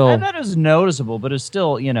is still. I thought it was noticeable, but it's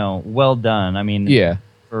still, well done. I mean, Yeah.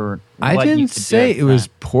 For I what you didn't could do say at it the was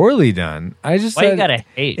time. poorly done. I just Why said you gotta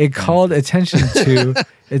hate? it called attention to This is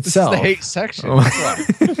itself. the hate section.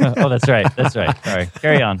 That's why. Oh, that's right. Sorry.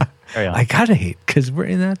 Carry on. I gotta hate because we're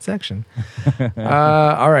in that section.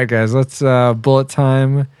 All right, guys, let's bullet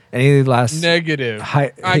time. Any last Negative.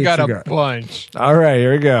 Hi- I hate got you a got? bunch. All right,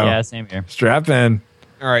 here we go. Yeah, same here. Strap in.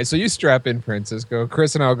 All right, so you strap in, Francisco.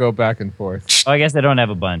 Chris and I'll go back and forth. Oh, I guess I don't have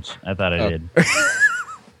a bunch. I thought I Oh. did.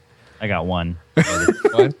 I got one.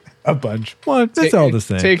 One. A bunch. One. It's all the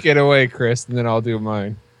same. Take it away, Chris, and then I'll do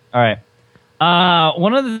mine. All right.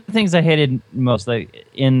 One of the things I hated most, like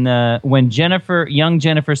when young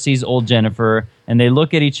Jennifer sees old Jennifer, and they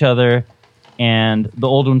look at each other, and the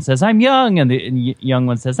old one says, "I'm young," and the young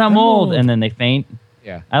one says, "I'm old," and then they faint.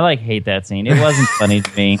 Yeah. I hate that scene. It wasn't funny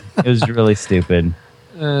to me. It was really stupid.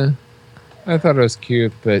 I thought it was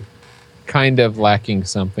cute, but kind of lacking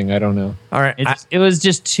something. I don't know. All right. It was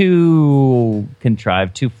just too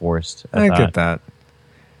contrived, too forced. I thought. get that.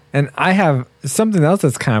 And I have something else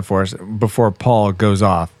that's kind of forced before Paul goes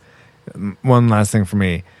off. One last thing for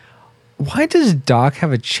me. Why does Doc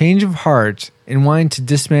have a change of heart in wanting to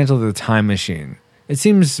dismantle the time machine? It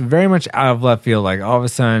seems very much out of left field. Like all of a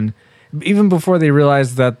sudden, even before they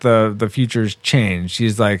realize that the future's changed,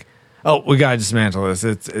 he's like, "Oh, we gotta dismantle this.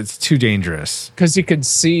 It's too dangerous." Because you could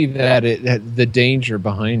see that the danger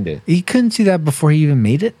behind it. He couldn't see that before he even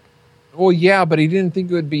made it. Well, yeah, but he didn't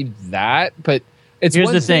think it would be that. But it's Here's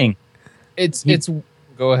one the thing. It's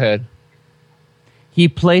go ahead. He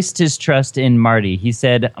placed his trust in Marty. He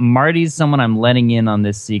said, "Marty's someone I'm letting in on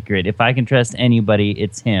this secret. If I can trust anybody,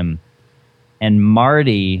 it's him." And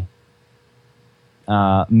Marty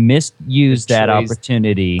misused that Betrays-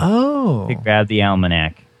 opportunity Oh. to grab the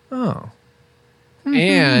almanac. Oh.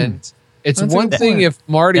 And it's That's a one good thing point. if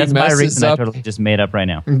Marty That's my messes reason I up. totally just made up right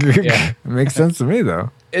now. Yeah. It makes sense to me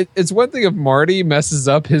though. It's one thing if Marty messes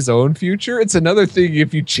up his own future. It's another thing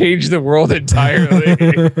if you change the world entirely.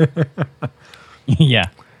 Yeah.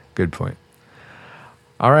 Good point.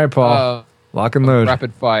 All right, Paul. Lock and load.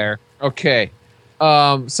 Rapid fire. Okay.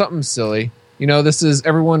 Something silly. This is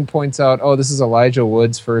everyone points out, oh, this is Elijah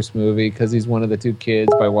Wood's first movie because he's one of the two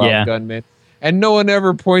kids by Wild Yeah. Gunman. And no one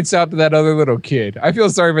ever points out to that other little kid. I feel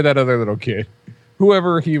sorry for that other little kid.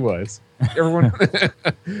 Whoever he was. Everyone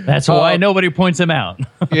That's why nobody points him out.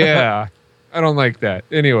 Yeah. I don't like that.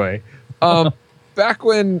 Anyway. Back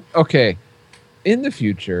when in the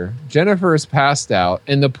future, Jennifer's passed out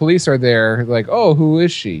and the police are there like, oh, who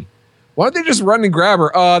is she? Why don't they just run and grab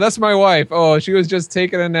her? Oh, that's my wife. Oh, she was just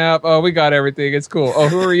taking a nap. Oh, we got everything. It's cool. Oh,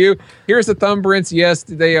 who are you? Here's the thumbprints. Yes,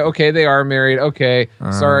 they are married. Okay.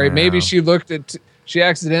 Sorry. Maybe she she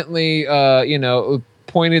accidentally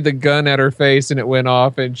pointed the gun at her face and it went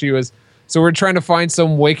off and she was so we're trying to find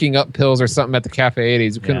some waking up pills or something at the Cafe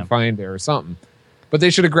 80s. We couldn't find her or something. But they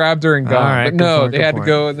should have grabbed her and gone. All right, but good no, point, they good had point. to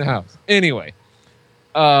go in the house. Anyway.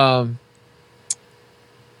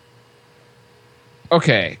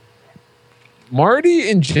 Okay. Marty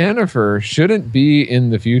and Jennifer shouldn't be in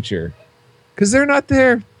the future because they're not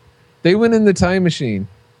there. They went in the time machine.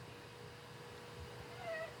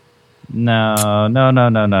 No.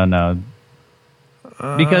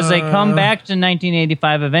 Because they come back to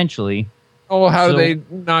 1985 eventually. Oh, how do So- they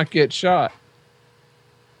not get shot?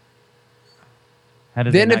 How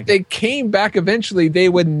did Then they if they came back eventually, they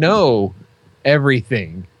would know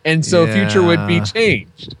everything. And so future would be Yeah.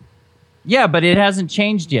 changed. Yeah, but it hasn't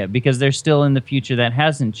changed yet because they're still in the future that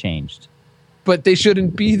hasn't changed. But they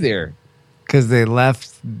shouldn't be there. Because they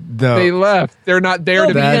left the. They left. They're not there No,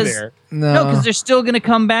 to be because- there. No, because they're still going to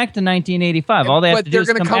come back to 1985. All they have But to do they're is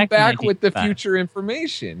going come to come back, back with the 1985. future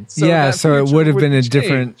information. yeah, that so it future would have been a change.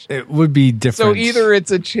 different. It would be different. So either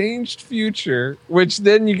it's a changed future, which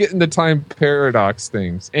then you get into time paradox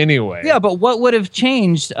things. Anyway. Yeah, but what would have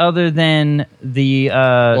changed other than the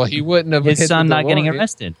well, he wouldn't have his hit son the not getting DeLorean.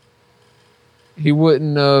 arrested? He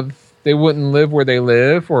wouldn't have. They wouldn't live where they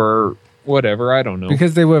live, or whatever. I don't know.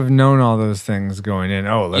 because they would have known all those things going in.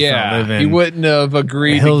 Oh, let's not live in. he wouldn't have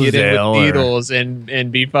agreed to get in Hillsdale with or- Beatles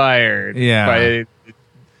and be fired. Yeah. by-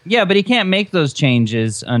 Yeah, but he can't make those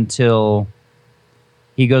changes until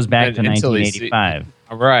he goes back to Until he 1985.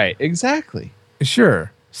 right. Exactly.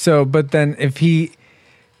 Sure. So, but then if he,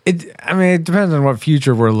 I mean, it depends on what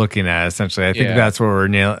future we're looking at. Essentially, I think Yeah. that's what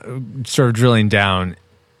we're sort of drilling down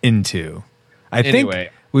into. I Anyway.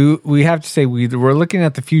 think we have to say we're looking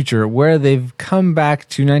at the future where they've come back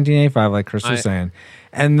to 1985, like Chris was saying,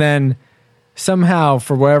 and then somehow,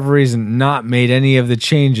 for whatever reason, not made any of the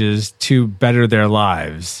changes to better their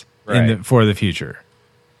lives Right. for the future.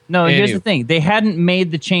 No, here's Anyway. the thing. They hadn't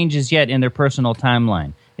made the changes yet in their personal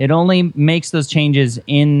timeline. It only makes those changes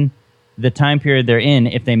in the time period they're in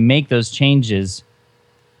if they make those changes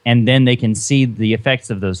and then they can see the effects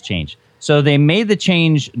of those change. So they made the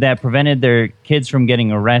change that prevented their kids from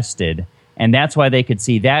getting arrested, and that's why they could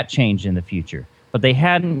see that change in the future. But they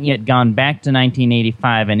hadn't yet gone back to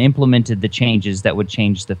 1985 and implemented the changes that would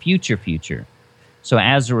change the future. So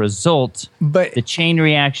as a result, But the chain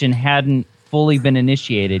reaction hadn't fully been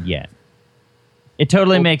initiated yet. It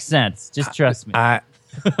totally makes sense. Just trust me. I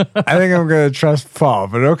think I'm going to trust Paul,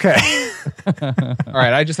 but okay. All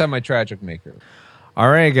right. I just have my tragic maker. All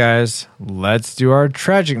right, guys, let's do our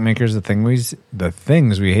tragic makers. The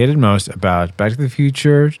things we hated most about Back to the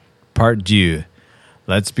Future Part 2.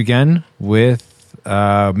 Let's begin with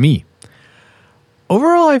me.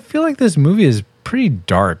 Overall, I feel like this movie is pretty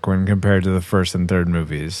dark when compared to the first and third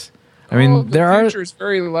movies. I mean, the future's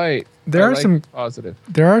very light. there I are like some- positive.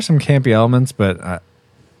 there are some campy elements, but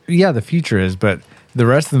yeah, the future is. But the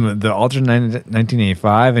rest of them, the alternate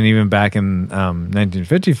 1985 and even back in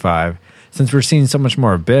 1955, since we're seeing so much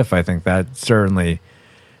more of Biff, I think that certainly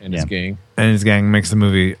And his gang. and his gang makes the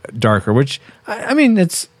movie darker. Which I mean,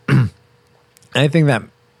 it's I think that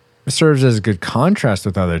serves as a good contrast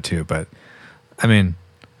with the other two. But I mean,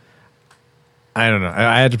 I don't know.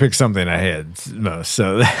 I had to pick something I hated most,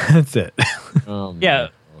 so that's it. Yeah.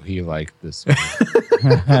 Oh, he liked this one.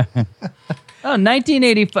 Oh,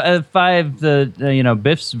 1985,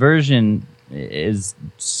 Biff's version is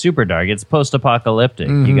super dark. It's post-apocalyptic.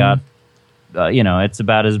 You got, it's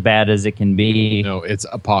about as bad as it can be. No, it's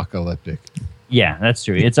apocalyptic. Yeah, that's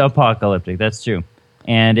true. It's apocalyptic. That's true.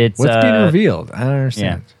 And it's What's being revealed? I don't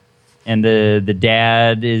understand. and the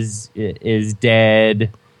dad is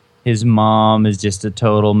dead. His mom is just a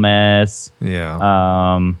total mess.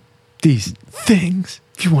 Yeah. These things,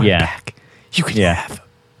 if you want Yeah. it back, you can Yeah. have.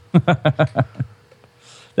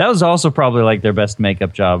 That was also probably like their best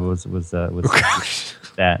makeup job was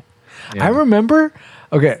that. I remember.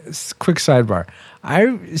 Okay, quick sidebar.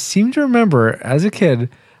 I seem to remember as a kid,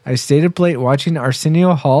 I stayed up late watching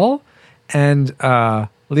Arsenio Hall, and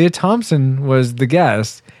Leah Thompson was the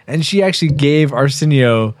guest, and she actually gave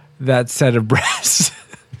Arsenio that set of breasts.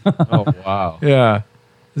 Oh, wow. Yeah.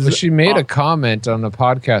 But she made a comment on a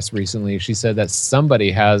podcast recently. She said that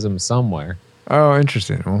somebody has him somewhere. Oh,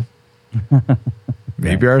 interesting. Well,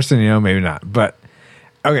 maybe Arsenio, maybe not. But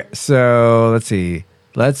okay, so let's see.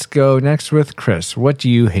 Let's go next with Chris. What do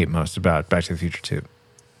you hate most about Back to the Future 2?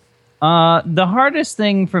 The hardest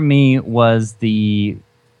thing for me was the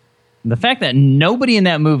fact that nobody in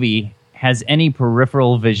that movie has any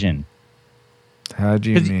peripheral vision. How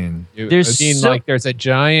do you mean? There's a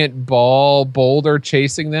giant ball boulder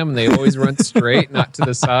chasing them, and they always run straight, not to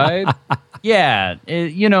the side. Yeah,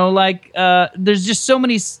 there's just so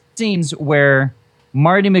many scenes where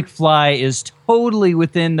Marty McFly is totally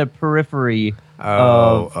within the periphery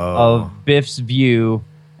of Biff's view,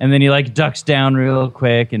 and then he ducks down real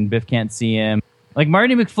quick, and Biff can't see him. Like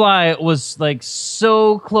Marty McFly was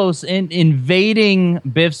so close in invading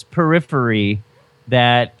Biff's periphery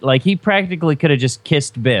that he practically could have just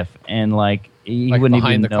kissed Biff, and he wouldn't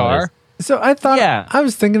behind even the notice. car. So I thought, Yeah. I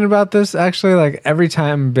was thinking about this actually, every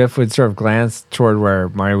time Biff would sort of glance toward where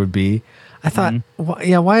Marty would be, I thought,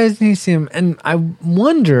 why doesn't he see him? And I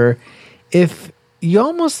wonder if you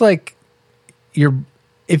almost like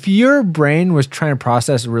if your brain was trying to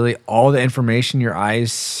process really all the information your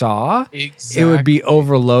eyes saw, it would be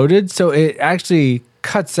overloaded. So it actually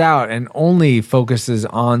cuts out and only focuses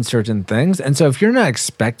on certain things. And so if you're not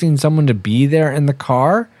expecting someone to be there in the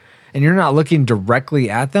car and you're not looking directly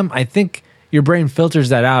at them, I think your brain filters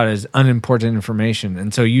that out as unimportant information.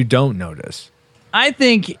 And so you don't notice. I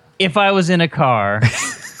think if I was in a car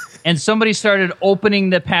and somebody started opening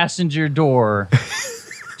the passenger door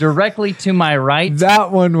directly to my right,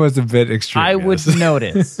 that one was a bit extreme. I would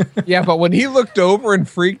notice. Yeah, but when he looked over and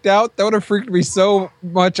freaked out, that would have freaked me so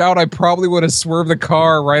much out, I probably would have swerved the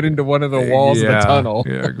car right into one of the walls of the tunnel.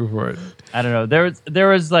 Yeah, go for it. I don't know. There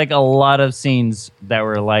was like a lot of scenes that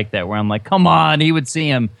were like that where I'm like, come on, he would see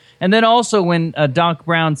him. And then also when Doc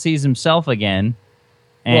Brown sees himself again.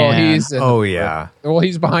 Well, he's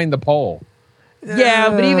behind the pole. Yeah,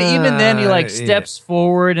 but even then he like steps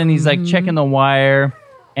forward and he's like checking the wire.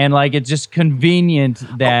 And like it's just convenient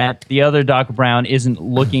that the other Doc Brown isn't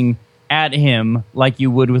looking at him like you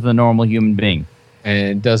would with a normal human being.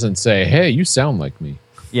 And doesn't say, hey, you sound like me.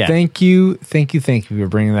 Yeah. Thank you for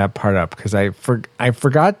bringing that part up, because I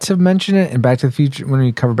forgot to mention it in Back to the Future when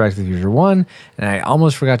we covered Back to the Future 1, and I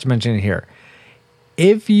almost forgot to mention it here.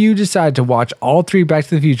 If you decide to watch all 3 Back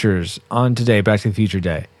to the Futures on today, Back to the Future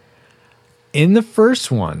Day, in the first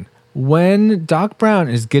one, when Doc Brown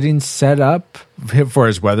is getting set up for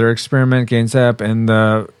his weather experiment, getting set up in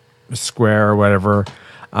the square or whatever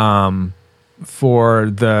for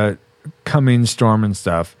the coming storm and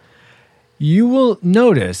stuff, you will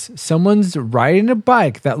notice someone's riding a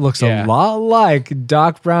bike that looks a lot like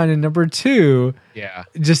Doc Brown in number 2,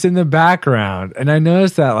 just in the background. And I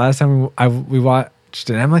noticed that last time we watched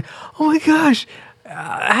it. I'm like, oh my gosh,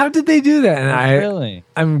 how did they do that? And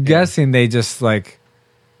I'm guessing they just like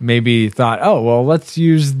maybe thought, oh, well, let's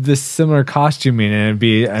use this similar costuming and it'd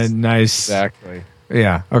be a nice... Exactly.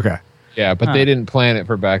 Yeah, okay. Yeah, but they didn't plan it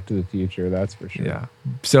for Back to the Future, that's for sure. Yeah.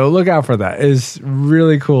 So look out for that. It's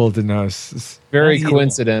really cool to notice. It's very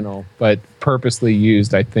coincidental, but purposely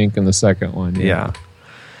used, I think, in the second one. Yeah.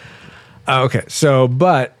 Okay, so,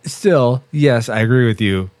 but still, yes, I agree with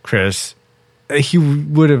you, Chris. He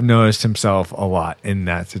would have noticed himself a lot in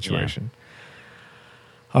that situation. Yeah.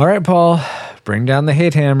 All right, Paul, bring down the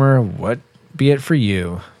hate hammer. What be it for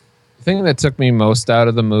you? The thing that took me most out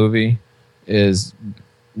of the movie is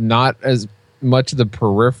not as much the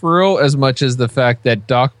peripheral as much as the fact that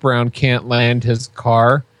Doc Brown can't land his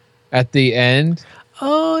car at the end.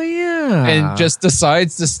 Oh, yeah. And just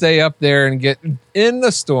decides to stay up there and get in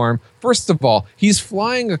the storm. First of all, he's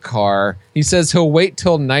flying a car. He says he'll wait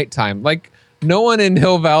till nighttime. Like, no one in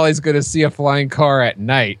Hill Valley is going to see a flying car at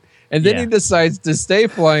night. And then he decides to stay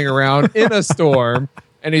flying around in a storm.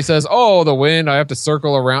 And he says, oh, the wind, I have to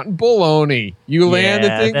circle around. Baloney. You land the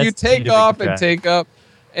thing, you take off and take up.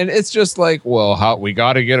 And it's just like, well, we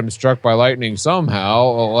got to get him struck by lightning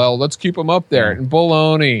somehow. Well, let's keep him up there. And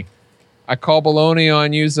baloney. I call baloney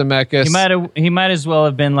on you, Zemeckis. He might as well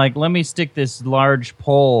have been like, let me stick this large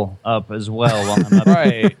pole up as well while I'm up.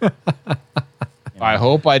 Right. I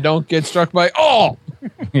hope I don't get struck by... Oh!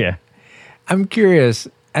 Yeah. I'm curious,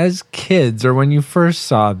 as kids or when you first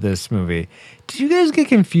saw this movie, did you guys get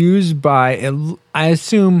confused by it? I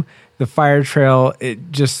assume the fire trail,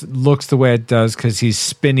 it just looks the way it does because he's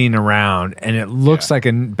spinning around and it looks like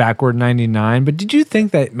a backward 99. But did you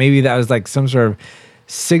think that maybe that was like some sort of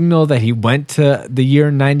signal that he went to the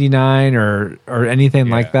year 99 or anything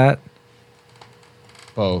like that?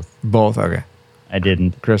 Both. Okay. I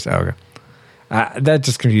didn't. Chris, okay. That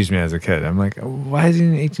just confused me as a kid. I'm like, why is he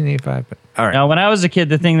in 1885? But, all right. Now, when I was a kid,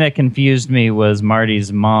 the thing that confused me was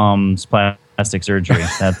Marty's mom's plastic surgery.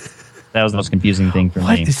 That was the most confusing thing for me.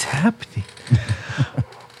 What is happening?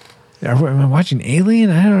 Am I watching Alien?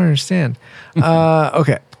 I don't understand.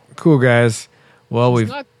 Okay, cool, guys. Well, It's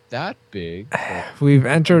not that big. We've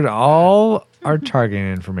entered all our targeting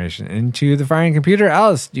information into the firing computer.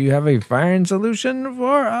 Alice, do you have a firing solution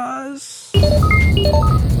for us?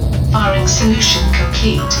 Firing solution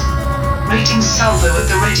complete. Rating salvo at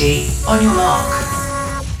the ready. On your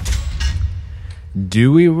mark.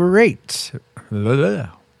 Do we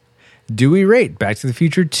rate Back to the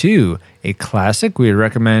Future 2 a classic? We'd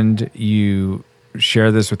recommend you share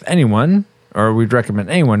this with anyone, or we'd recommend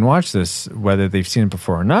anyone watch this, whether they've seen it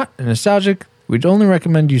before or not. A nostalgic, we'd only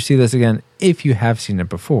recommend you see this again if you have seen it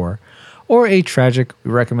before. Or a tragic,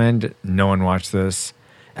 we recommend no one watch this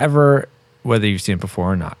ever, whether you've seen it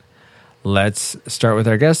before or not. Let's start with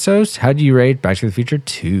our guest host. How do you rate Back to the Future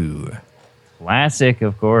 2? Classic,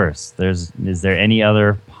 of course. Is there any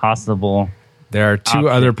other possible There are two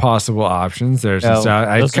other possible options. There's No,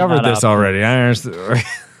 I those are covered not this already. I understand.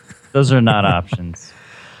 Those are not options.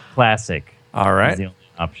 Classic. All right. Is the only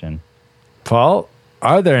option. Paul,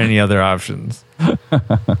 are there any other options?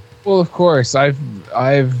 Well, of course, I've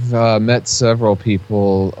met several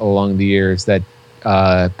people along the years that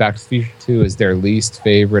Back to the Future 2 is their least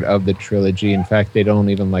favorite of the trilogy. In fact, they don't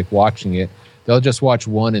even like watching it. They'll just watch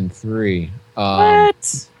 1 and 3.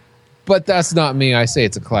 What? But that's not me. I say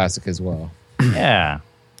it's a classic as well. Yeah.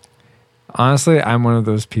 Honestly, I'm one of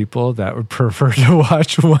those people that would prefer to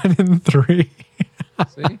watch 1 and 3.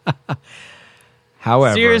 See?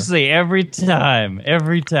 However, Seriously, every time.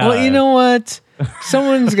 well, you know what?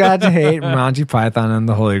 Someone's got to hate Monty Python and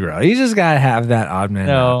the Holy Grail. You just got to have that odd man.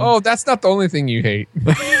 No. Oh, that's not the only thing you hate.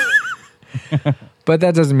 But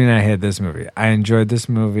that doesn't mean I hate this movie. I enjoyed this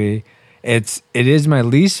movie. It is my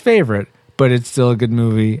least favorite, but it's still a good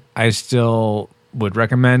movie. I still would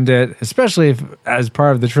recommend it, especially if as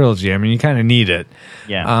part of the trilogy. I mean, you kind of need it.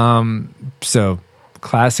 Yeah. So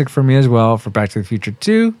classic for me as well for Back to the Future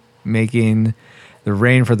 2, making the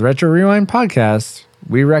reign for the Retro Rewind podcast.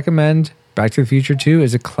 We recommend Back to the Future 2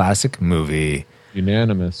 is a classic movie.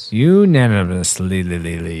 Unanimous.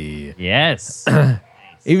 Unanimously. Yes.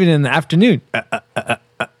 Even in the afternoon.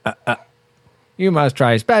 You must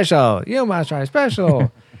try special. You must try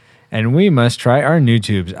special. And we must try our new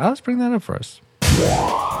tubes. Alex, bring that up for us.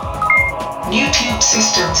 New tube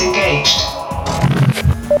systems engaged.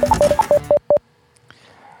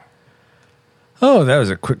 Oh, that was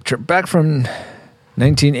a quick trip back from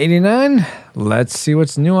 1989. Let's see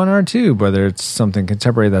what's new on our tube, whether it's something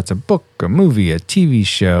contemporary that's a book, a movie, a TV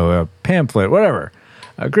show, a pamphlet, whatever.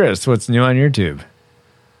 Chris, what's new on your tube?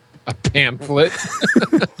 A pamphlet.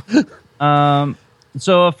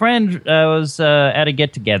 So a friend was at a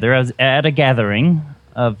get-together. I was at a gathering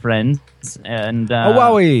of friends. And A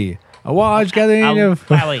Wowie. A large gathering of...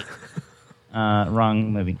 Wowie.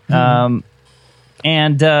 Wrong movie.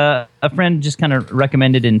 And a friend just kind of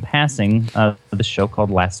recommended in passing the show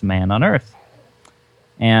called Last Man on Earth.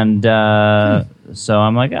 And so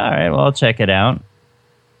I'm like, all right, well, I'll check it out.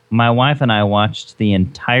 My wife and I watched the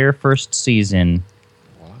entire first season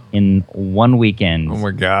in one weekend. Oh,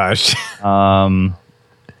 my gosh.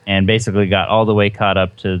 And basically got all the way caught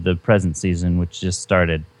up to the present season, which just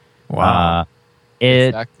started. Wow.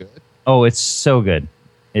 Is that good? Oh, it's so good.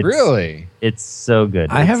 Really? It's so good.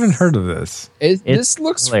 I haven't heard of this. This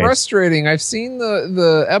looks hilarious. frustrating. I've seen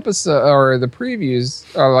the episode or the previews,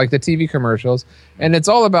 or like the TV commercials, and it's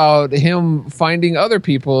all about him finding other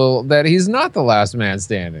people that he's not the last man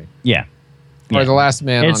standing. Yeah. Or the last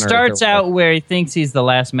man on It Earth. starts out where he thinks he's the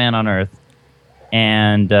last man on Earth.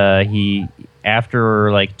 And he,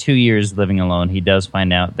 after like 2 years living alone, he does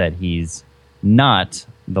find out that he's not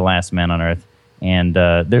the last man on Earth. And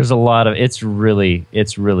there's a lot of it's really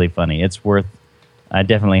funny. It's worth. I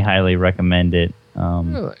definitely highly recommend it.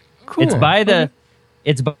 Really? Cool.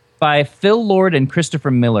 It's by Phil Lord and Christopher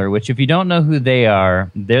Miller. Which, if you don't know who they are,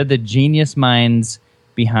 they're the genius minds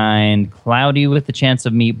behind Cloudy with the Chance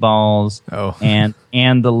of Meatballs. Oh.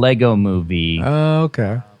 and the Lego Movie. Oh,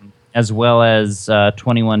 okay. As well as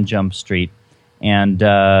 21 Jump Street, and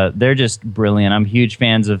they're just brilliant. I'm huge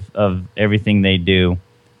fans of everything they do.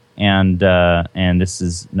 And this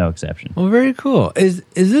is no exception. Well, very cool. Is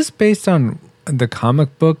this based on the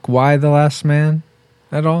comic book Y the Last Man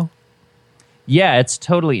at all? Yeah, it's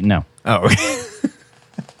totally no. Oh, okay.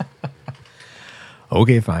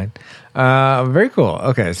 Okay, fine. Very cool.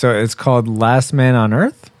 Okay, so it's called Last Man on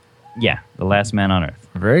Earth? Yeah, The Last Man on Earth.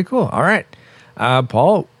 Very cool. All right.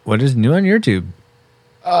 Paul, what is new on your tube?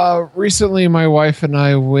 Recently, my wife and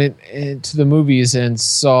I went into the movies and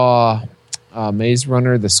saw Maze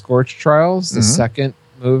Runner: The Scorch Trials, the second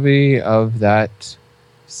movie of that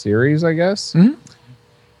series, I guess. Mm-hmm.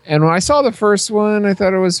 And when I saw the first one, I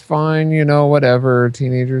thought it was fine, whatever,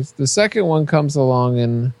 teenagers. The second one comes along,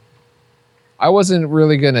 and I wasn't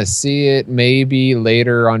really going to see it, maybe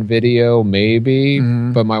later on video, maybe,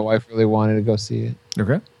 but my wife really wanted to go see it.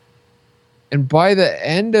 Okay. And by the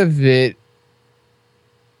end of it,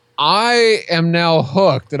 I am now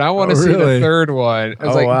hooked, and I want to see the third one.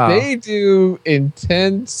 It's they do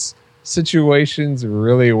intense situations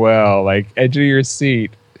really well, like edge of your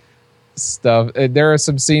seat stuff. And there are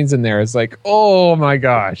some scenes in there. It's like, oh my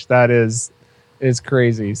gosh, that is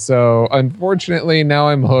crazy. So unfortunately, now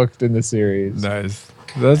I'm hooked in the series. Nice.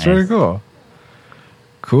 That's very cool.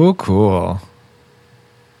 Cool.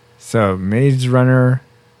 So, Maze Runner,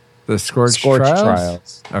 The Scorch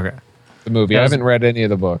Trials? Okay. The movie. I haven't read any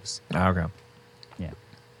of the books. Okay. Yeah.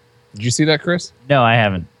 Did you see that, Chris? No, I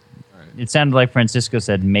haven't. It sounded like Francisco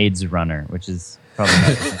said Maid's Runner, which is probably not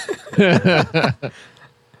the same.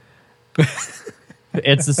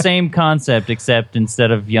 It's the same concept, except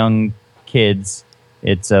instead of young kids,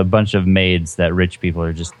 it's a bunch of maids that rich people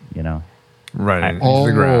are just, Right into Oh.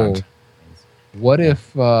 the ground. What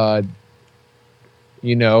if,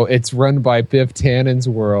 it's run by Biff Tannen's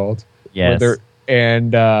world? Yes.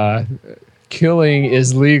 Killing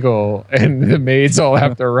is legal, and the maids all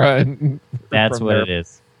have to run. That's from what their it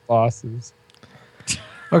is. Bosses.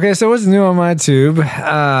 Okay, so what's new on my tube?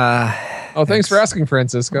 Oh, thanks for asking,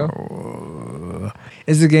 Francisco.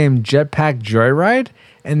 Is the game Jetpack Joyride,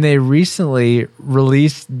 and they recently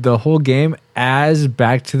released the whole game as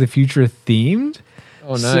Back to the Future themed.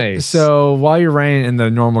 Oh, nice. So while you're riding in the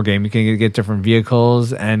normal game, you can get different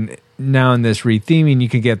vehicles, and now in this retheming, you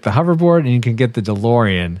can get the hoverboard and you can get the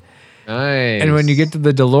DeLorean. Nice. And when you get to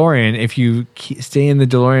the DeLorean, if you stay in the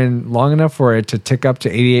DeLorean long enough for it to tick up to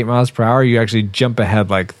 88 miles per hour, you actually jump ahead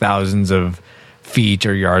like thousands of feet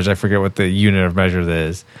or yards. I forget what the unit of measure that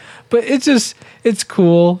is. But it's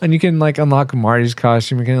cool. And you can like unlock Marty's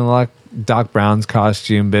costume. You can unlock Doc Brown's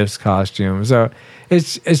costume, Biff's costume. So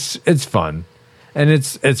it's fun. And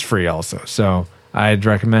it's free also. So I'd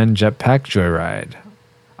recommend Jetpack Joyride.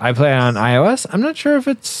 I play it on iOS. I'm not sure if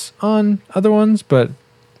it's on other ones, but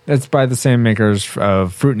it's by the same makers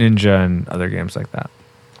of Fruit Ninja and other games like that.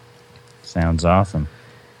 Sounds awesome.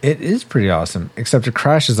 It is pretty awesome, except it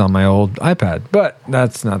crashes on my old iPad, but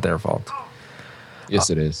that's not their fault. Yes,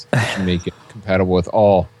 it is. You should make it compatible with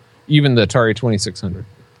all, even the Atari 2600.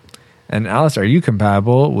 And Alice, are you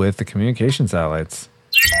compatible with the communication satellites?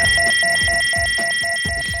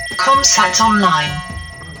 Comsat online.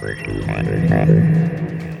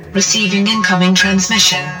 Receiving incoming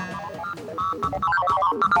transmission.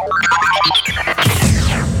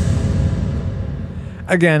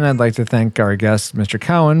 Again, I'd like to thank our guest, Mr.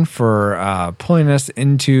 Cowan, for pulling us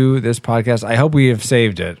into this podcast. I hope we have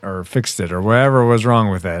saved it or fixed it or whatever was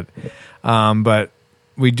wrong with it. But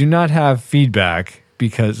we do not have feedback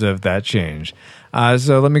because of that change.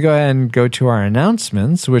 So let me go ahead and go to our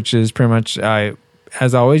announcements, which is pretty much,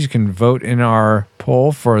 as always, you can vote in our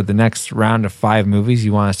poll for the next round of 5 movies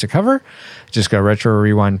you want us to cover. Just go to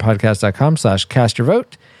retrorewindpodcast.com/cast your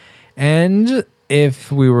vote. And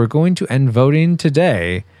if we were going to end voting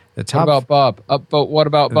today, the top... What about Bob? Upvote, what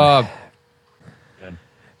about Bob?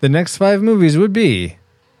 The next 5 movies would be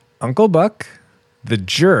Uncle Buck, The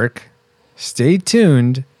Jerk, Stay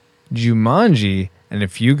Tuned, Jumanji, and A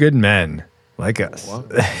Few Good Men, like us.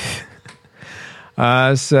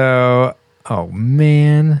 Oh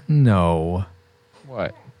man, no.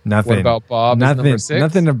 What? Nothing. What about Bob? Is Nothing. number 6?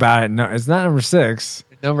 Nothing about it. No, it's not number 6.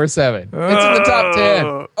 Number 7. It's in the top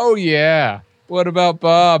 10. Oh, yeah. What about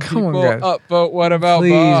Bob? Come on, People guys. upvote, what about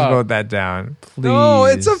Please Bob? vote that down. Please. No,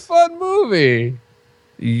 it's a fun movie.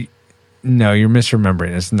 No, you're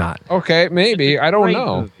misremembering. It's not. Okay, maybe. I don't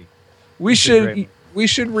know. We should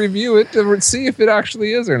review it to see if it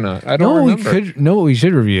actually is or not. I don't remember. We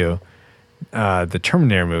should review the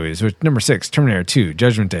Terminator movies, which number 6, Terminator 2,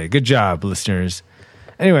 Judgment Day. Good job, listeners.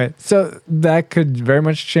 Anyway, so that could very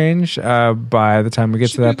much change by the time we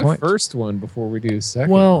get to that point. The first one before we do the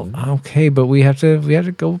second. Well, one. okay, but we have to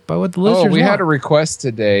go by what the listeners. we want. had a request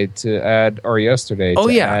today to add, or yesterday. Oh,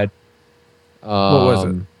 to yeah. Add, What was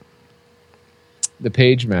it? The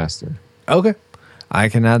Page Master. Okay, I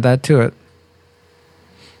can add that to it.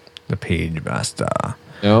 The Page Master.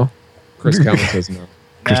 No, Chris Cowan says no.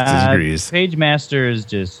 Chris disagrees. Page Master is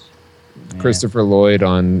just Christopher Lloyd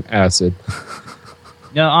on acid.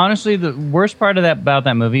 No, honestly, the worst part of about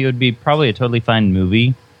that movie would be probably a totally fine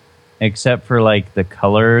movie, except for like the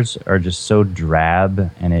colors are just so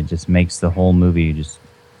drab, and it just makes the whole movie just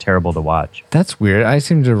terrible to watch. That's weird. I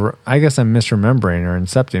guess I'm misremembering or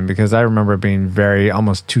incepting because I remember it being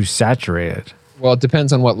almost too saturated. Well, it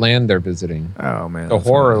depends on what land they're visiting. Oh man, The that's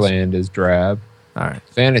horror nice. land is drab. All right.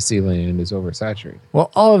 Fantasy land is oversaturated.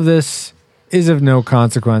 Well, all of this is of no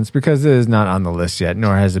consequence because it is not on the list yet,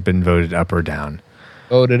 nor has it been voted up or down.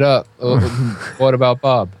 Vote it up. What about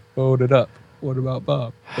Bob? Vote it up. What about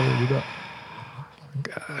Bob? Vote it up.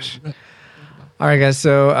 Gosh. All right, guys.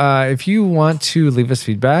 So if you want to leave us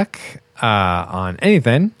feedback on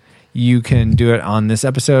anything, you can do it on this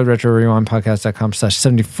episode,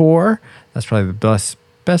 retrorewindpodcast.com/74. That's probably the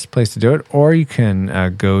best place to do it. Or you can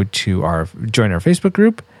join our Facebook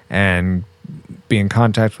group and be in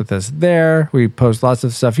contact with us there. We post lots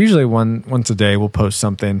of stuff. Usually once a day we'll post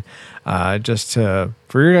something just for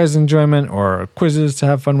your guys' enjoyment or quizzes to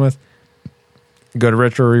have fun with. Go to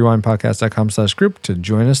retrorewindpodcast.com/group to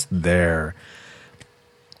join us there.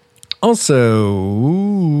 Also,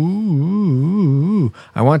 Ooh,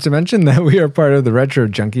 I want to mention that we are part of the Retro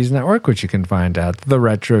Junkies Network, which you can find at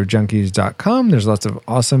theretrojunkies.com. There's lots of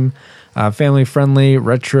awesome, family-friendly,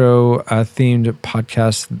 retro-themed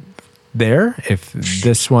podcasts there. If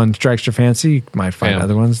this one strikes your fancy, you might find Family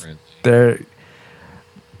other ones friendly. there.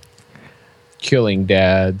 Killing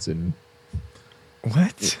dads and,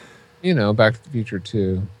 What? Back to the Future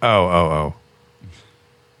 2. Oh. I'm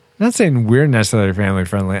not saying we're necessarily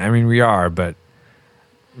family-friendly. I mean, we are, but...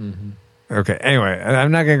 Okay, anyway,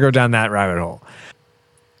 I'm not going to go down that rabbit hole.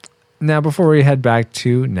 Now, before we head back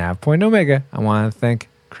to Nav Point Omega, I want to thank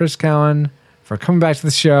Chris Cowan for coming back to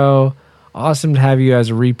the show. Awesome to have you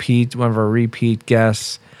as one of our repeat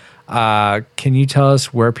guests. Can you tell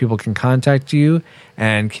us where people can contact you,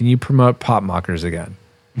 and can you promote Pop Mockers again?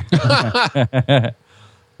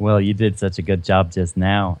 Well, you did such a good job just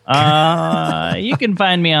now. You can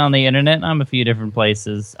find me on the internet. I'm a few different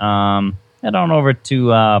places. Head on over to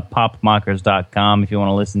popmockers.com if you want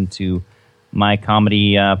to listen to my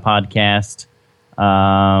comedy podcast,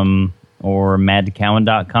 or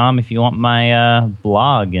madcowan.com if you want my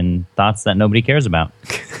blog and thoughts that nobody cares about.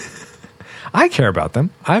 I care about them.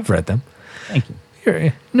 I've read them. Thank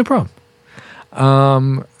you. No problem.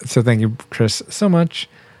 So thank you, Chris, so much.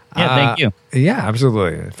 Yeah, thank you. Yeah,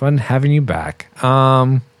 absolutely. Fun having you back.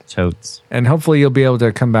 Totes. And hopefully you'll be able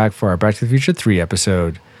to come back for our Back to the Future 3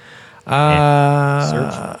 episode.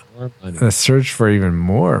 The search for even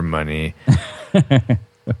more money.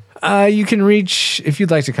 You can reach, if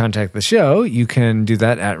you'd like to contact the show, you can do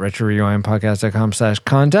that at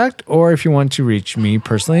retrorewindpodcast.com/contact. Or if you want to reach me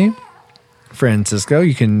personally, Francisco,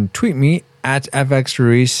 you can tweet me at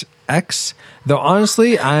FXRuizX. Though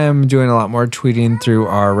honestly, I am doing a lot more tweeting through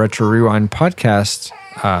our Retro Rewind Podcast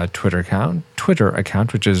Twitter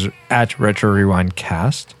account, which is at Retro Rewind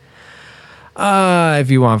Cast.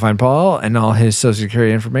 If you want to find Paul and all his social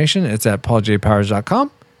security information, it's at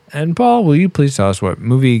pauljpowers.com. And Paul, will you please tell us what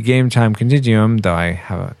movie Game Time Continuum, though I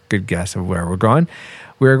have a good guess of where we're going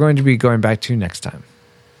to be going back to next time?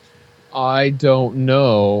 I don't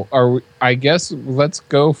know. I guess let's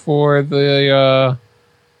go for the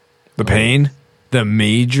pain? The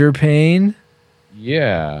major pain?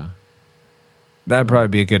 Yeah. That'd probably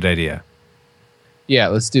be a good idea. Yeah,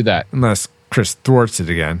 let's do that. Unless Chris thwarts it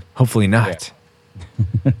again. Hopefully not.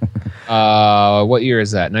 What year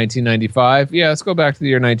is that? 1995? Yeah, let's go back to the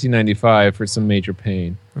year 1995 for some major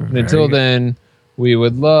pain. And until then, we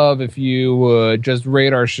would love if you would just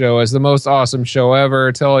rate our show as the most awesome show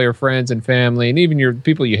ever. Tell all your friends and family, and even your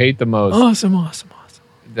people you hate the most. Awesome.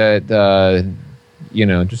 That,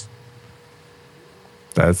 just...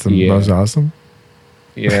 That's the most awesome?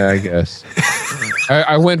 Yeah, I guess.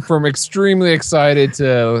 I went from extremely excited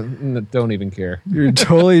to don't even care. You're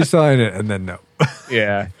totally selling it, and then no.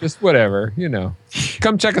 Yeah, just whatever,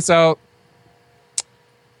 Come check us out.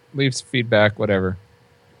 Leave feedback, whatever.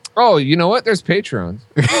 Oh, you know what? There's Patreons.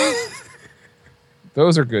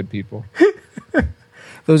 Those are good people.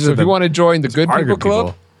 So if you want to join the Good People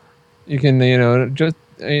Club, you can, just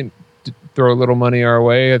throw a little money our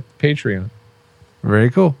way at Patreon.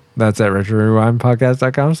 Very cool. That's at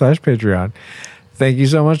retrorewindpodcast.com/Patreon. Thank you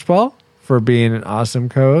so much, Paul, for being an awesome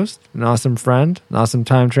co-host, an awesome friend, an awesome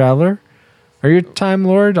time traveler. Are you a time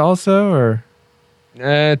lord also, or?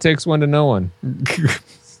 It takes one to know one.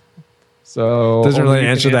 So doesn't only really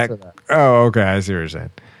you answer can that. Oh, okay. I see what you're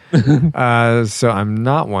saying. So I'm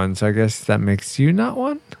not one. So I guess that makes you not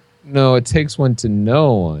one. No, it takes one to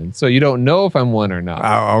know one. So you don't know if I'm one or not.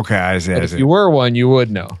 Oh, okay. I see. But if you were one, you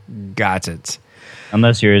would know. Got it.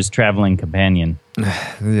 Unless you're his traveling companion.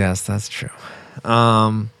 Yes, that's true.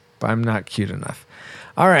 But I'm not cute enough.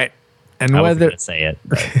 All right. And I whether was going to say it.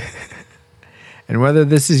 and whether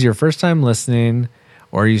this is your first time listening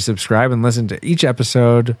or you subscribe and listen to each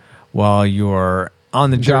episode while you're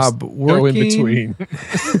on the job working. No in between.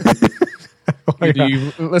 Do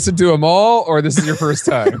you listen to them all, or this is your first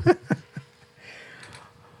time?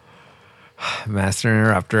 Master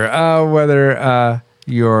Interrupter. Whether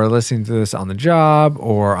you're listening to this on the job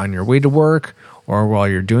or on your way to work or while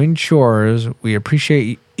you're doing chores, we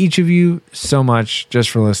appreciate each of you so much just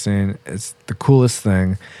for listening. It's the coolest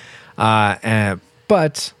thing.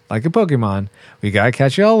 But like a Pokemon, we gotta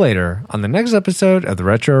catch you all later on the next episode of the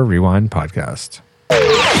Retro Rewind Podcast.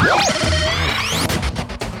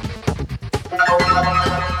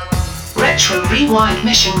 Retro Rewind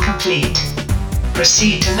mission complete.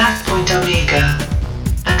 Proceed to Nav Point Omega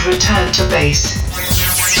and return to base.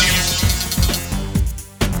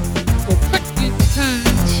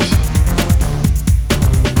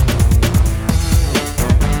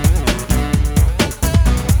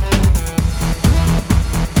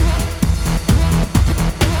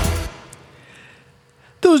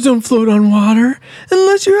 Those don't float on water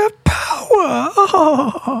unless you have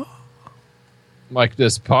power. Like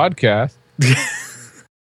this podcast.